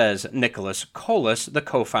 So says Nicholas Colas, the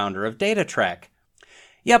co-founder of DataTrek.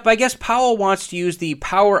 Yep, I guess Powell wants to use the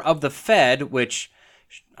power of the Fed, which,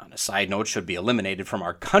 on a side note, should be eliminated from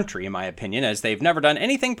our country, in my opinion, as they've never done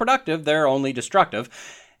anything productive, they're only destructive.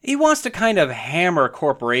 He wants to kind of hammer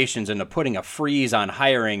corporations into putting a freeze on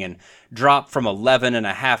hiring and drop from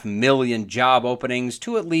 11.5 million job openings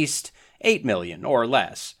to at least 8 million or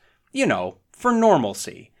less. You know, for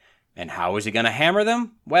normalcy. And how is he going to hammer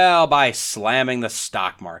them? Well, by slamming the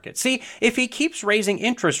stock market. See, if he keeps raising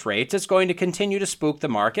interest rates, it's going to continue to spook the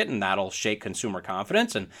market, and that'll shake consumer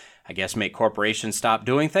confidence and I guess make corporations stop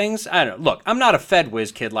doing things. I don't know. Look, I'm not a Fed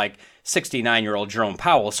whiz kid like 69-year-old Jerome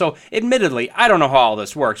Powell, so admittedly, I don't know how all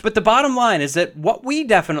this works. But the bottom line is that what we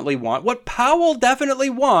definitely want, what Powell definitely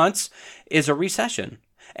wants, is a recession.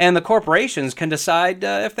 And the corporations can decide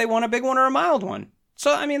if they want a big one or a mild one.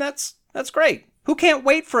 So, I mean, that's great. Who can't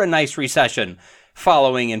wait for a nice recession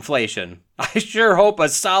following inflation? I sure hope a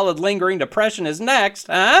solid lingering depression is next,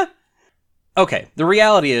 huh? Okay, the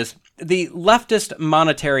reality is, the leftist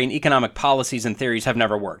monetary and economic policies and theories have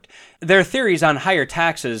never worked. Their theories on higher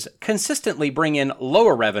taxes consistently bring in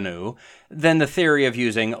lower revenue than the theory of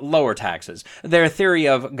using lower taxes. Their theory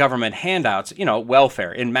of government handouts,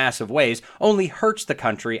 welfare in massive ways, only hurts the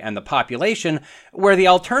country and the population, where the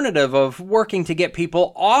alternative of working to get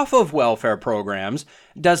people off of welfare programs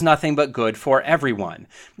does nothing but good for everyone.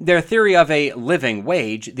 Their theory of a living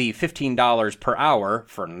wage, the $15 per hour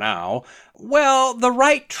for now, well, the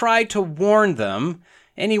right tried to warn them.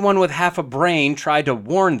 Anyone with half a brain tried to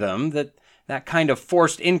warn them that kind of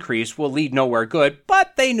forced increase will lead nowhere good,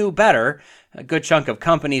 but they knew better. A good chunk of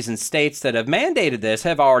companies and states that have mandated this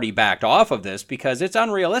have already backed off of this because it's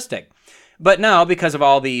unrealistic. But now, because of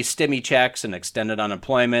all the stimmy checks and extended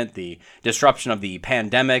unemployment, the disruption of the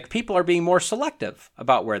pandemic, people are being more selective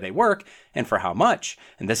about where they work and for how much.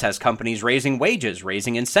 And this has companies raising wages,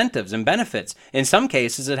 raising incentives and benefits. In some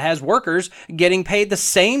cases, it has workers getting paid the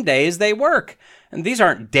same day as they work. And these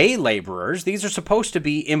aren't day laborers. These are supposed to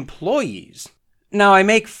be employees. Now, I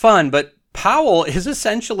make fun, but Powell is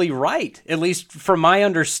essentially right, at least from my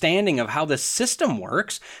understanding of how the system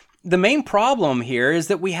works. The main problem here is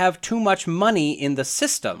that we have too much money in the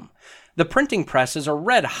system. The printing presses are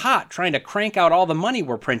red hot trying to crank out all the money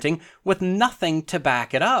we're printing with nothing to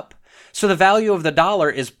back it up. So the value of the dollar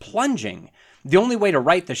is plunging. The only way to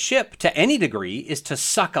right the ship to any degree is to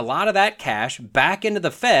suck a lot of that cash back into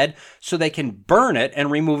the Fed so they can burn it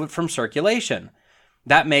and remove it from circulation.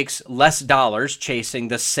 That makes less dollars chasing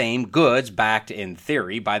the same goods backed, in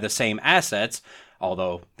theory, by the same assets,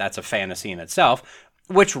 although that's a fantasy in itself,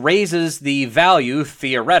 which raises the value,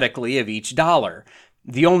 theoretically, of each dollar.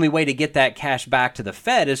 The only way to get that cash back to the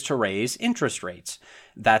Fed is to raise interest rates.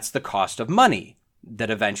 That's the cost of money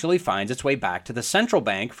that eventually finds its way back to the central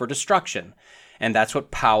bank for destruction. And that's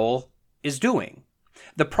what Powell is doing.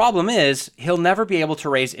 The problem is he'll never be able to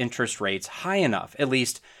raise interest rates high enough, at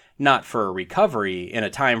least not for a recovery in a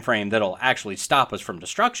time frame that'll actually stop us from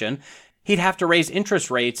destruction. He'd have to raise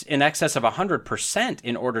interest rates in excess of 100%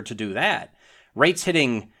 in order to do that. Rates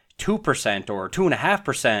hitting 2% or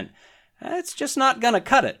 2.5%, that's just not going to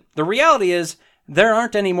cut it. The reality is there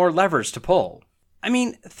aren't any more levers to pull. I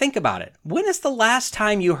mean, think about it. When is the last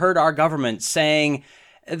time you heard our government saying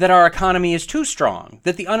that our economy is too strong,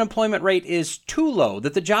 that the unemployment rate is too low,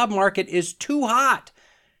 that the job market is too hot?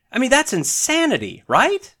 I mean, that's insanity,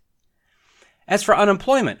 right? As for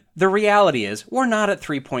unemployment, the reality is we're not at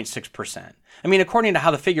 3.6%. I mean, according to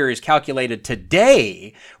how the figure is calculated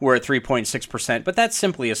today, we're at 3.6%, but that's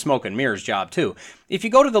simply a smoke and mirrors job too. If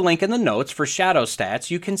you go to the link in the notes for Shadow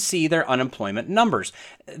Stats, you can see their unemployment numbers.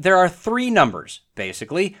 There are three numbers,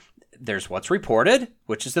 basically. There's what's reported,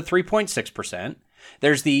 which is the 3.6%.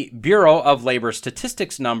 There's the Bureau of Labor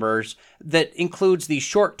Statistics numbers that includes the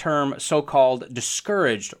short-term so-called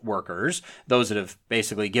discouraged workers, those that have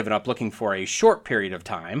basically given up looking for a short period of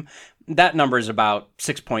time. That number is about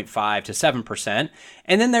 6.5 to 7%.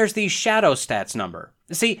 And then there's the Shadow Stats number.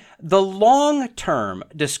 See, the long-term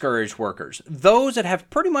discouraged workers, those that have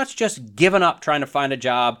pretty much just given up trying to find a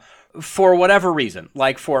job for whatever reason,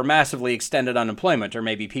 like for massively extended unemployment, or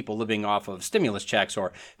maybe people living off of stimulus checks,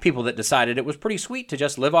 or people that decided it was pretty sweet to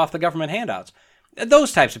just live off the government handouts.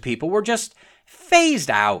 Those types of people were just phased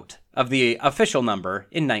out of the official number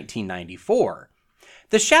in 1994.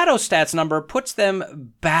 The Shadow Stats number puts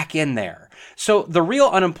them back in there. So the real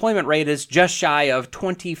unemployment rate is just shy of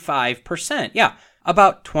 25%. Yeah,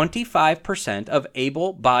 about 25% of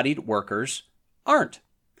able-bodied workers aren't.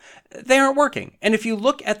 They aren't working. And if you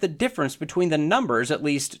look at the difference between the numbers, at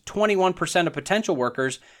least 21% of potential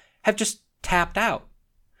workers have just tapped out.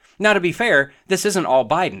 Now, to be fair, this isn't all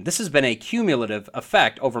Biden. This has been a cumulative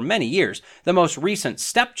effect over many years. The most recent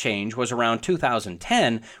step change was around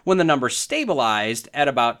 2010, when the number stabilized at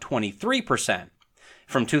about 23%.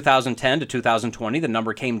 From 2010 to 2020, the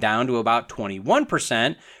number came down to about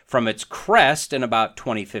 21% from its crest in about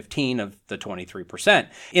 2015 of the 23%.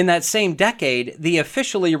 In that same decade, the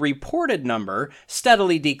officially reported number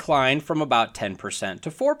steadily declined from about 10%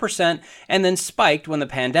 to 4% and then spiked when the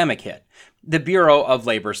pandemic hit. The Bureau of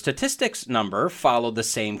Labor Statistics number followed the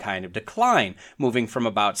same kind of decline, moving from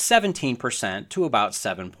about 17% to about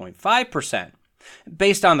 7.5%.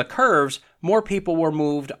 Based on the curves, more people were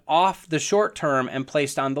moved off the short-term and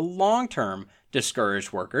placed on the long-term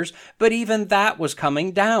discouraged workers, but even that was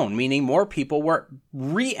coming down, meaning more people were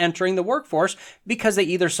re-entering the workforce because they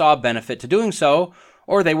either saw a benefit to doing so,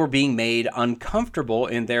 or they were being made uncomfortable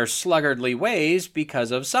in their sluggardly ways because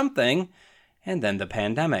of something, and then the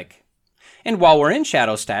pandemic. And while we're in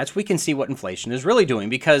Shadow Stats, we can see what inflation is really doing,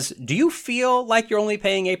 because do you feel like you're only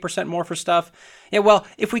paying 8% more for stuff? Yeah, well,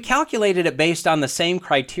 if we calculated it based on the same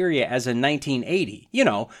criteria as in 1980,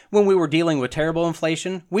 when we were dealing with terrible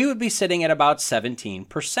inflation, we would be sitting at about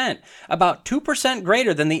 17%, about 2%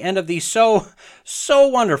 greater than the end of the so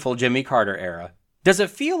wonderful Jimmy Carter era. Does it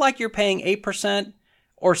feel like you're paying 8%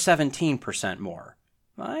 or 17% more?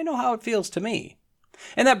 I know how it feels to me.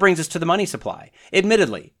 And that brings us to the money supply.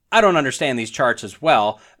 Admittedly, I don't understand these charts as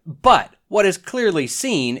well, but what is clearly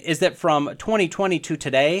seen is that from 2020 to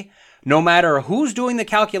today, no matter who's doing the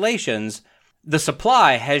calculations, the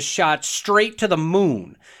supply has shot straight to the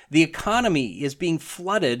moon. The economy is being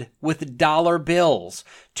flooded with dollar bills.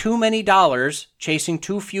 Too many dollars chasing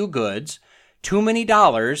too few goods. Too many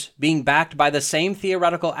dollars being backed by the same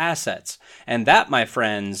theoretical assets. And that, my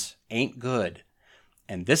friends, ain't good.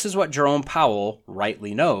 And this is what Jerome Powell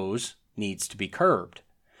rightly knows needs to be curbed.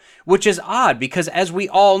 Which is odd, because as we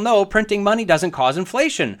all know, printing money doesn't cause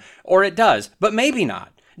inflation. Or it does, but maybe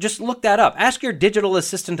not. Just look that up. Ask your digital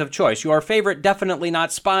assistant of choice, your favorite definitely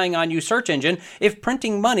not spying on you search engine, if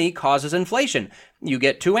printing money causes inflation. You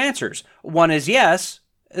get two answers. One is yes,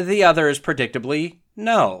 the other is predictably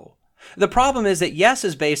no. The problem is that yes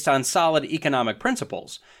is based on solid economic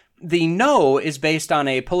principles. The no is based on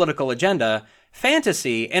a political agenda,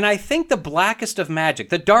 fantasy, and I think the blackest of magic,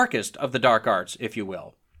 the darkest of the dark arts, if you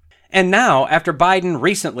will. And now, after Biden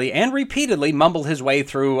recently and repeatedly mumbled his way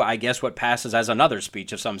through, I guess, what passes as another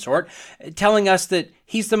speech of some sort, telling us that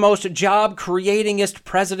he's the most job-creatingest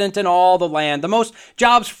president in all the land, the most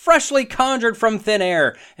jobs freshly conjured from thin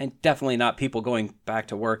air, and definitely not people going back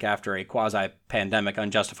to work after a quasi-pandemic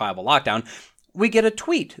unjustifiable lockdown, we get a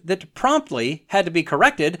tweet that promptly had to be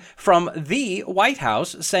corrected from the White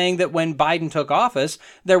House saying that when Biden took office,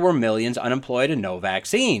 there were millions unemployed and no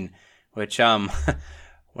vaccine, which,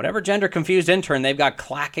 whatever gender-confused intern they've got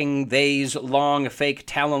clacking they's long, fake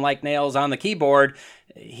talon-like nails on the keyboard,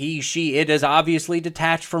 he, she, it is obviously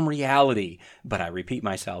detached from reality. But I repeat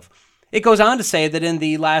myself. It goes on to say that in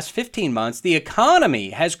the last 15 months, the economy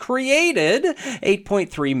has created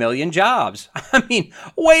 8.3 million jobs. I mean,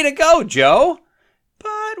 way to go, Joe.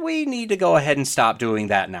 But we need to go ahead and stop doing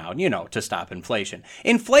that now, to stop inflation.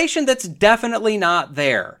 Inflation that's definitely not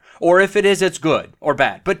there. Or if it is, it's good or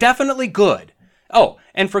bad, but definitely good. Oh,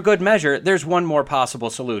 and for good measure, there's one more possible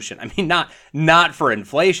solution. I mean, not for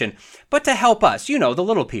inflation, but to help us, the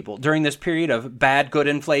little people, during this period of bad, good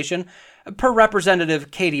inflation. Per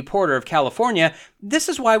Representative Katie Porter of California, this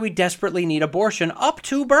is why we desperately need abortion up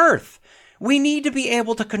to birth. We need to be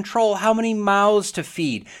able to control how many mouths to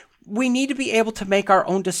feed. We need to be able to make our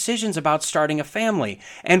own decisions about starting a family.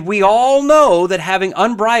 And we all know that having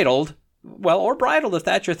unbridled, or bridled if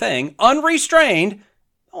that's your thing, unrestrained,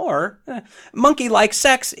 or monkey-like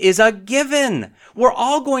sex is a given. We're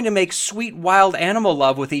all going to make sweet, wild animal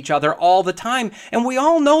love with each other all the time, and we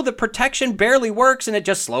all know that protection barely works and it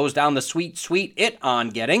just slows down the sweet, sweet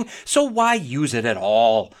it-on-getting, so why use it at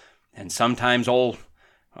all? And sometimes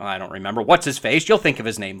I don't remember, what's-his-face, you'll think of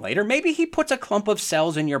his name later, maybe he puts a clump of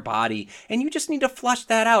cells in your body, and you just need to flush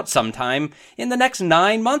that out sometime in the next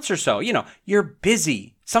 9 months or so. You're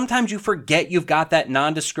busy. Sometimes you forget you've got that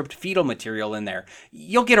nondescript fetal material in there.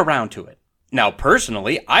 You'll get around to it. Now,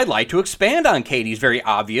 personally, I'd like to expand on Katie's very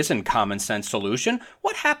obvious and common sense solution.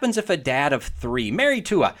 What happens if a dad of 3, married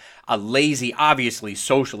to a lazy, obviously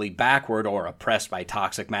socially backward or oppressed by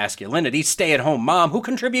toxic masculinity, stay-at-home mom who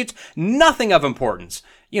contributes nothing of importance,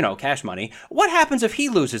 cash money, what happens if he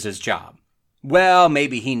loses his job? Well,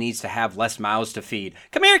 maybe he needs to have less mouths to feed.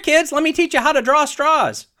 Come here, kids, let me teach you how to draw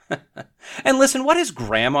straws. And listen, what is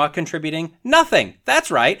Grandma contributing? Nothing.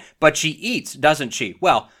 That's right. But she eats, doesn't she?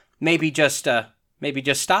 Well, maybe just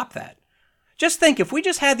stop that. Just think, if we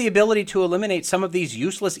just had the ability to eliminate some of these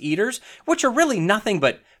useless eaters, which are really nothing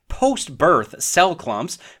but post-birth cell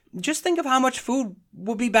clumps, just think of how much food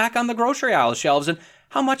will be back on the grocery aisle shelves and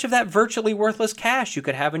how much of that virtually worthless cash you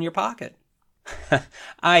could have in your pocket.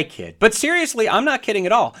 I kid. But seriously, I'm not kidding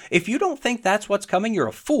at all. If you don't think that's what's coming, you're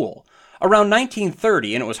a fool. Around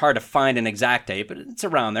 1930, and it was hard to find an exact date, but it's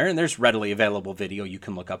around there, and there's readily available video you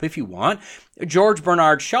can look up if you want, George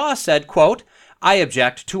Bernard Shaw said, quote, "I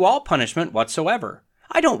object to all punishment whatsoever.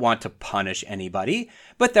 I don't want to punish anybody,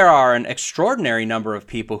 but there are an extraordinary number of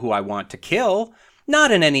people who I want to kill,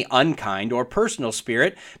 not in any unkind or personal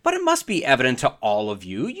spirit, but it must be evident to all of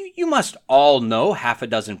you. You must all know half a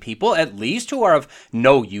dozen people, at least, who are of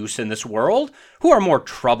no use in this world, who are more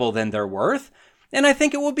trouble than they're worth. And I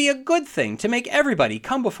think it will be a good thing to make everybody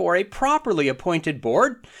come before a properly appointed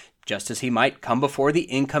board, just as he might come before the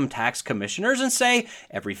income tax commissioners and say,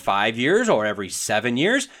 every 5 years or every 7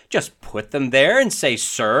 years, just put them there and say,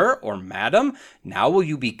 'Sir' or 'Madam, now will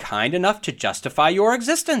you be kind enough to justify your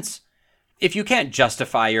existence?' If you can't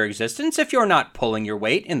justify your existence, if you're not pulling your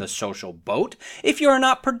weight in the social boat, if you're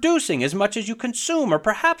not producing as much as you consume, or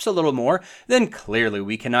perhaps a little more, then clearly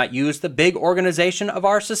we cannot use the big organization of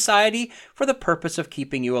our society for the purpose of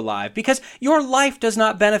keeping you alive, because your life does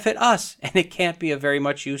not benefit us, and it can't be of very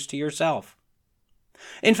much use to yourself."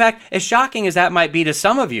 In fact, as shocking as that might be to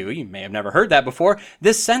some of you, you may have never heard that before,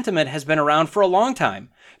 this sentiment has been around for a long time.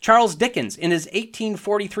 Charles Dickens, in his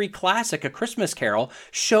 1843 classic A Christmas Carol,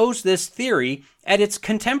 shows this theory at its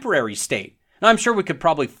contemporary state. Now, I'm sure we could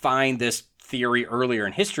probably find this theory earlier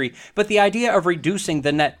in history, but the idea of reducing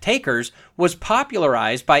the net takers was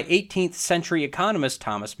popularized by 18th century economist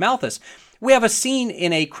Thomas Malthus. We have a scene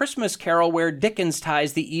in A Christmas Carol where Dickens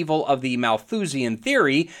ties the evil of the Malthusian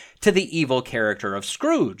theory to the evil character of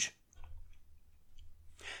Scrooge.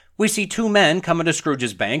 We see 2 men come into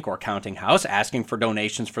Scrooge's bank or counting house asking for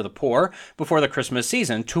donations for the poor before the Christmas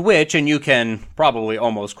season, to which, and you can probably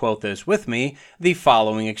almost quote this with me, the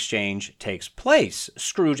following exchange takes place.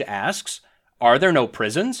 Scrooge asks, "Are there no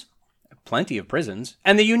prisons?" "Plenty of prisons."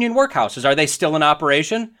 "And the union workhouses, are they still in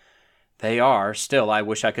operation?" "They are. Still, I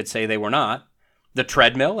wish I could say they were not." "The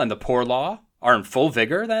treadmill and the poor law are in full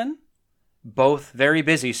vigor, then?" "Both very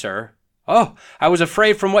busy, sir." "Oh, I was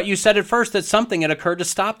afraid from what you said at first that something had occurred to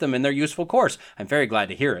stop them in their useful course. I'm very glad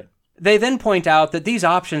to hear it." They then point out that these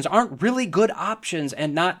options aren't really good options,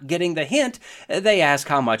 and not getting the hint, they ask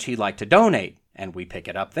how much he'd like to donate. And we pick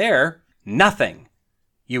it up there. Nothing.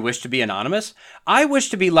 You wish to be anonymous? I wish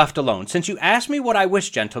to be left alone. Since you asked me what I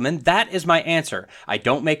wish, gentlemen, that is my answer. I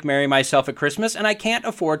don't make merry myself at Christmas, and I can't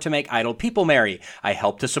afford to make idle people merry. I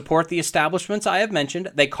help to support the establishments I have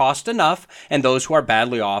mentioned. They cost enough, and those who are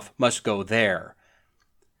badly off must go there.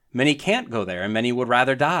 Many can't go there, and many would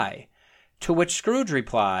rather die. To which Scrooge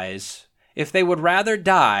replies, if they would rather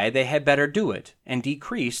die, they had better do it, and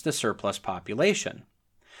decrease the surplus population.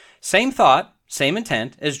 Same thought, same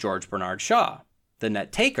intent as George Bernard Shaw. The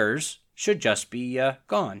net takers should just be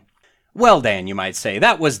gone. Well, Dan, you might say,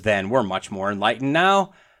 that was then. We're much more enlightened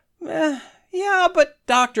now. Yeah, but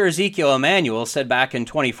Dr. Ezekiel Emanuel said back in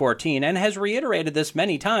 2014, and has reiterated this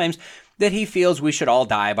many times, that he feels we should all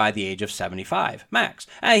die by the age of 75, max.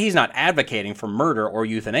 He's not advocating for murder or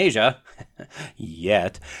euthanasia,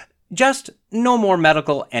 yet. Just no more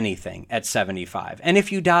medical anything at 75. And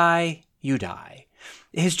if you die, you die.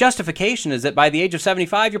 His justification is that by the age of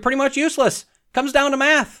 75, you're pretty much useless. Comes down to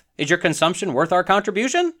math. Is your consumption worth our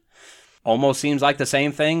contribution? Almost seems like the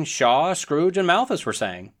same thing Shaw, Scrooge, and Malthus were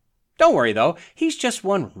saying. Don't worry, though. He's just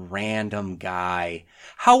one random guy.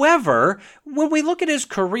 However, when we look at his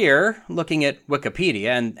career, looking at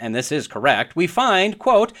Wikipedia, and this is correct, we find,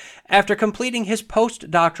 quote, after completing his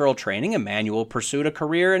postdoctoral training, Emanuel pursued a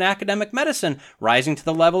career in academic medicine, rising to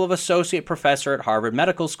the level of associate professor at Harvard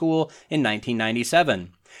Medical School in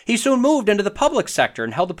 1997. He soon moved into the public sector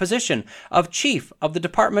and held the position of chief of the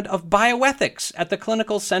Department of Bioethics at the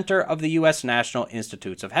Clinical Center of the U.S. National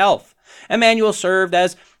Institutes of Health. Emanuel served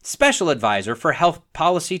as special advisor for health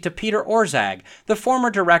policy to Peter Orszag, the former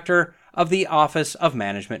director of the Office of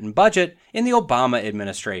Management and Budget in the Obama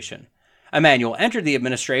administration. Emanuel entered the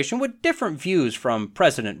administration with different views from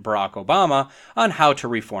President Barack Obama on how to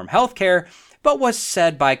reform healthcare, but was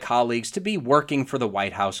said by colleagues to be working for the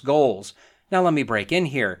White House goals. Now let me break in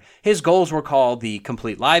here. His goals were called the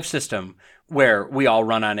Complete Life System, where we all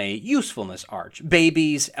run on a usefulness arch.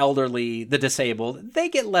 Babies, elderly, the disabled, they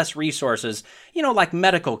get less resources, like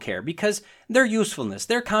medical care, because their usefulness,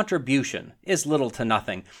 their contribution is little to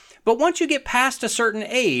nothing. But once you get past a certain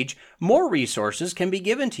age, more resources can be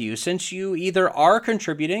given to you, since you either are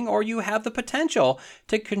contributing or you have the potential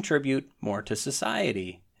to contribute more to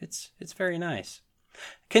society. It's very nice.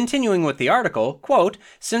 Continuing with the article, quote,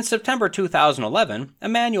 since September 2011,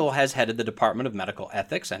 Emanuel has headed the Department of Medical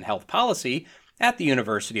Ethics and Health Policy at the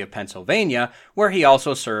University of Pennsylvania, where he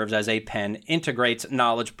also serves as a Penn Integrates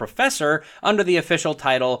Knowledge Professor under the official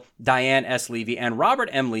title Diane S. Levy and Robert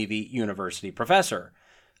M. Levy University Professor.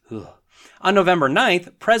 On November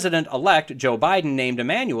 9th, President-elect Joe Biden named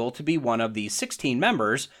Emanuel to be one of the 16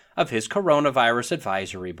 members of his Coronavirus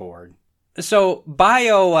Advisory Board. So,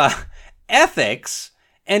 bioethics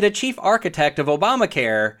and a chief architect of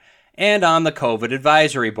Obamacare, and on the COVID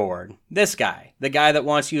advisory board. This guy, the guy that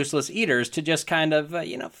wants useless eaters to just kind of,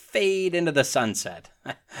 fade into the sunset.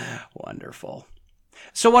 Wonderful.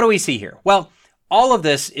 So what do we see here? Well, all of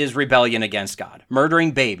this is rebellion against God.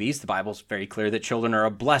 Murdering babies. The Bible's very clear that children are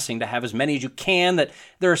a blessing, to have as many as you can, that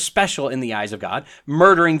they're special in the eyes of God.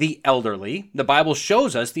 Murdering the elderly. The Bible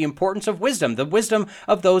shows us the importance of wisdom, the wisdom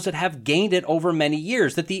of those that have gained it over many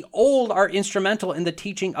years, that the old are instrumental in the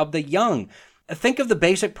teaching of the young. Think of the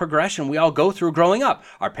basic progression we all go through growing up.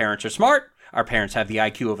 Our parents are smart. Our parents have the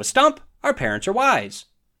IQ of a stump. Our parents are wise.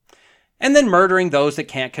 And then murdering those that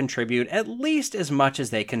can't contribute at least as much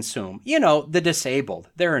as they consume. The disabled.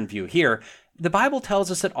 They're in view here. The Bible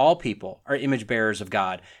tells us that all people are image bearers of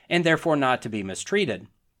God, and therefore not to be mistreated.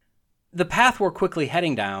 The path we're quickly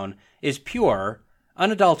heading down is pure,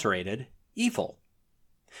 unadulterated evil.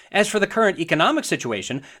 As for the current economic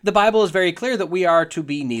situation, the Bible is very clear that we are to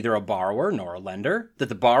be neither a borrower nor a lender, that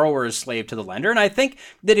the borrower is slave to the lender, and I think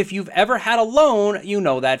that if you've ever had a loan, you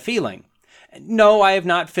know that feeling. No, I have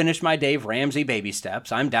not finished my Dave Ramsey baby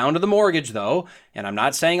steps. I'm down to the mortgage, though, and I'm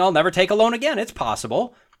not saying I'll never take a loan again. It's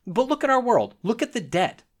possible. But look at our world. Look at the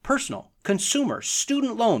debt. Personal, consumer,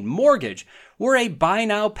 student loan, mortgage. We're a buy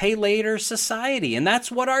now, pay later society, and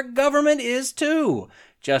that's what our government is too,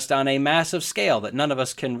 just on a massive scale that none of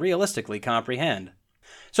us can realistically comprehend.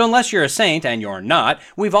 So unless you're a saint, and you're not,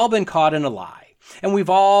 we've all been caught in a lie. And we've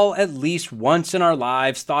all, at least once in our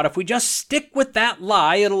lives, thought if we just stick with that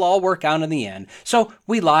lie, it'll all work out in the end. So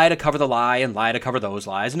we lie to cover the lie and lie to cover those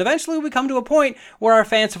lies, and eventually we come to a point where our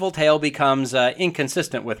fanciful tale becomes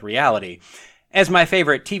inconsistent with reality. As my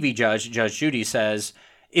favorite TV judge, Judge Judy, says,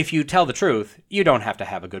 if you tell the truth, you don't have to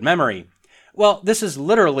have a good memory. Well, this is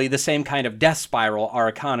literally the same kind of death spiral our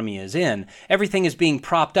economy is in. Everything is being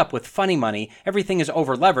propped up with funny money. Everything is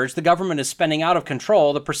over-leveraged. The government is spending out of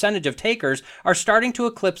control. The percentage of takers are starting to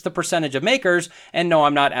eclipse the percentage of makers. And no,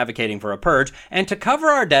 I'm not advocating for a purge. And to cover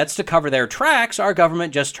our debts, to cover their tracks, our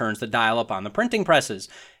government just turns the dial up on the printing presses.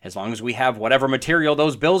 As long as we have whatever material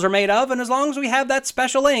those bills are made of, and as long as we have that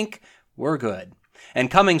special ink, we're good. And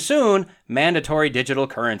coming soon, mandatory digital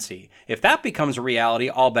currency. If that becomes a reality,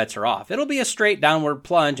 all bets are off. It'll be a straight downward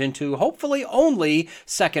plunge into hopefully only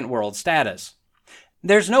second world status.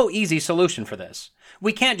 There's no easy solution for this.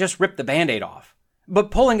 We can't just rip the Band-Aid off.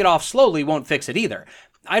 But pulling it off slowly won't fix it either.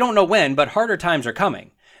 I don't know when, but harder times are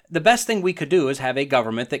coming. The best thing we could do is have a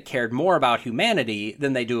government that cared more about humanity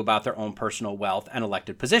than they do about their own personal wealth and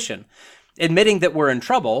elected position. Admitting that we're in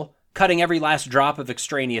trouble, cutting every last drop of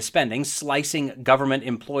extraneous spending, slicing government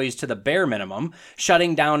employees to the bare minimum,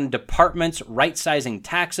 shutting down departments, right-sizing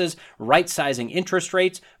taxes, right-sizing interest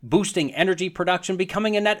rates, boosting energy production,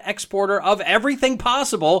 becoming a net exporter of everything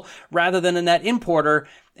possible rather than a net importer,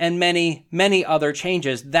 and many, many other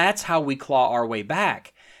changes. That's how we claw our way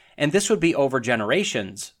back. And this would be over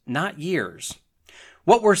generations, not years.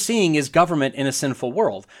 What we're seeing is government in a sinful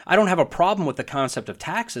world. I don't have a problem with the concept of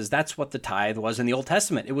taxes. That's what the tithe was in the Old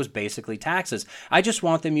Testament. It was basically taxes. I just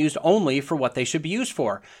want them used only for what they should be used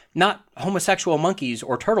for, not homosexual monkeys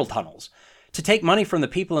or turtle tunnels. To take money from the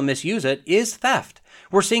people and misuse it is theft.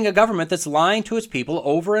 We're seeing a government that's lying to its people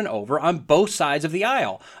over and over on both sides of the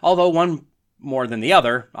aisle, although one more than the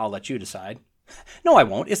other. I'll let you decide. No, I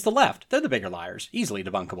won't. It's the left. They're the bigger liars. Easily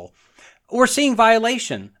debunkable. We're seeing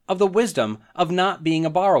violation of the wisdom of not being a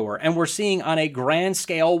borrower, and we're seeing on a grand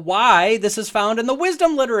scale why this is found in the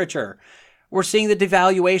wisdom literature. We're seeing the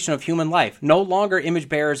devaluation of human life, no longer image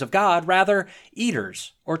bearers of God, rather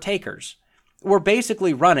eaters or takers. We're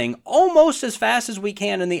basically running almost as fast as we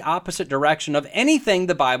can in the opposite direction of anything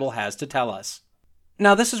the Bible has to tell us.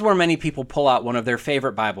 Now, this is where many people pull out one of their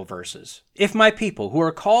favorite Bible verses. If my people who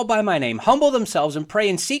are called by my name humble themselves and pray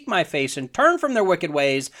and seek my face and turn from their wicked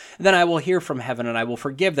ways, then I will hear from heaven and I will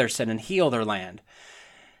forgive their sin and heal their land.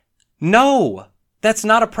 No, that's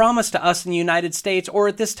not a promise to us in the United States or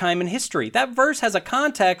at this time in history. That verse has a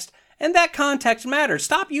context, and that context matters.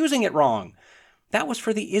 Stop using it wrong. That was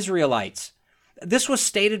for the Israelites. This was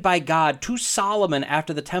stated by God to Solomon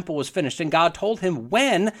after the temple was finished, and God told him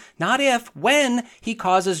when, not if, when he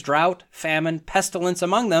causes drought, famine, pestilence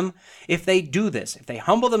among them. If they do this, if they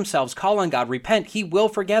humble themselves, call on God, repent, he will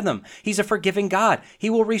forgive them. He's a forgiving God. He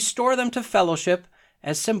will restore them to fellowship,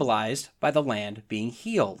 as symbolized by the land being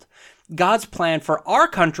healed. God's plan for our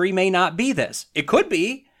country may not be this. It could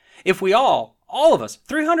be if we all of us,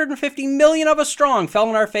 350 million of us strong, fell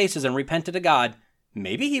on our faces and repented to God.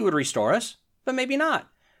 Maybe he would restore us. But maybe not.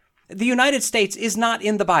 The United States is not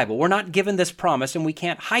in the Bible. We're not given this promise, and we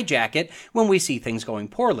can't hijack it when we see things going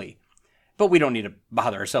poorly. But we don't need to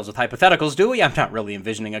bother ourselves with hypotheticals, do we? I'm not really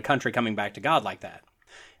envisioning a country coming back to God like that.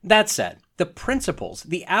 That said, the principles,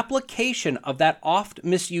 the application of that oft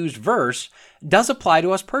misused verse does apply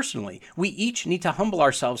to us personally. We each need to humble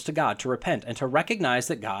ourselves to God, to repent, and to recognize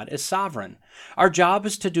that God is sovereign. Our job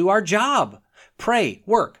is to do our job. Pray,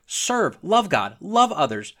 work, serve, love God, love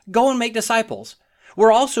others, go and make disciples.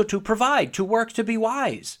 We're also to provide, to work, to be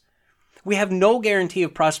wise. We have no guarantee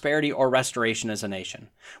of prosperity or restoration as a nation.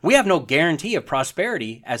 We have no guarantee of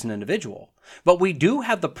prosperity as an individual. But we do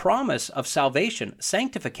have the promise of salvation,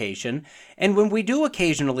 sanctification, and when we do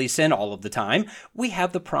occasionally sin all of the time, we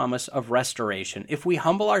have the promise of restoration if we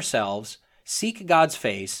humble ourselves, seek God's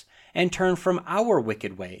face, and turn from our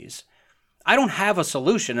wicked ways. I don't have a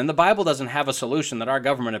solution, and the Bible doesn't have a solution that our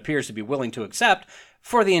government appears to be willing to accept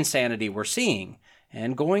for the insanity we're seeing,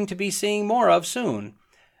 and going to be seeing more of soon.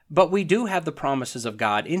 But we do have the promises of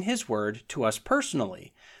God in His Word to us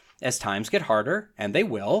personally. As times get harder, and they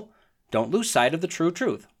will, don't lose sight of the true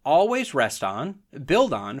truth. Always rest on,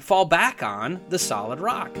 build on, fall back on the solid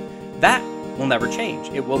rock. That will never change.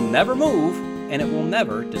 It will never move, and it will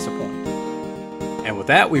never disappoint. And with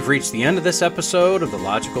that, we've reached the end of this episode of the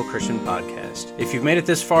Logical Christian Podcast. If you've made it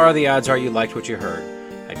this far, the odds are you liked what you heard.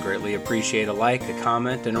 I'd greatly appreciate a like, a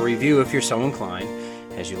comment, and a review if you're so inclined.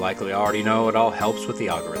 As you likely already know, it all helps with the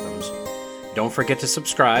algorithms. Don't forget to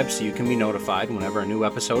subscribe so you can be notified whenever a new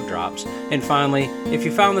episode drops. And finally, if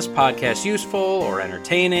you found this podcast useful or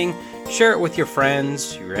entertaining, share it with your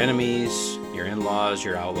friends, your enemies, your in-laws,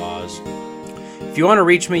 your outlaws. If you want to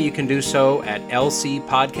reach me, you can do so at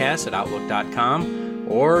lcpodcast@outlook.com,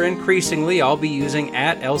 or increasingly, I'll be using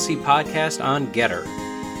 @lcpodcast on Getter.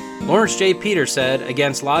 Lawrence J. Peters said,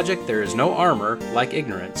 "Against logic, there is no armor like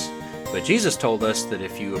ignorance." But Jesus told us that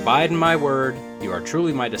if you abide in my word, you are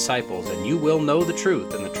truly my disciples, and you will know the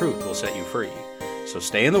truth, and the truth will set you free. So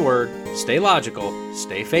stay in the word, stay logical,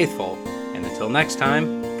 stay faithful, and until next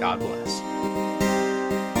time, God bless.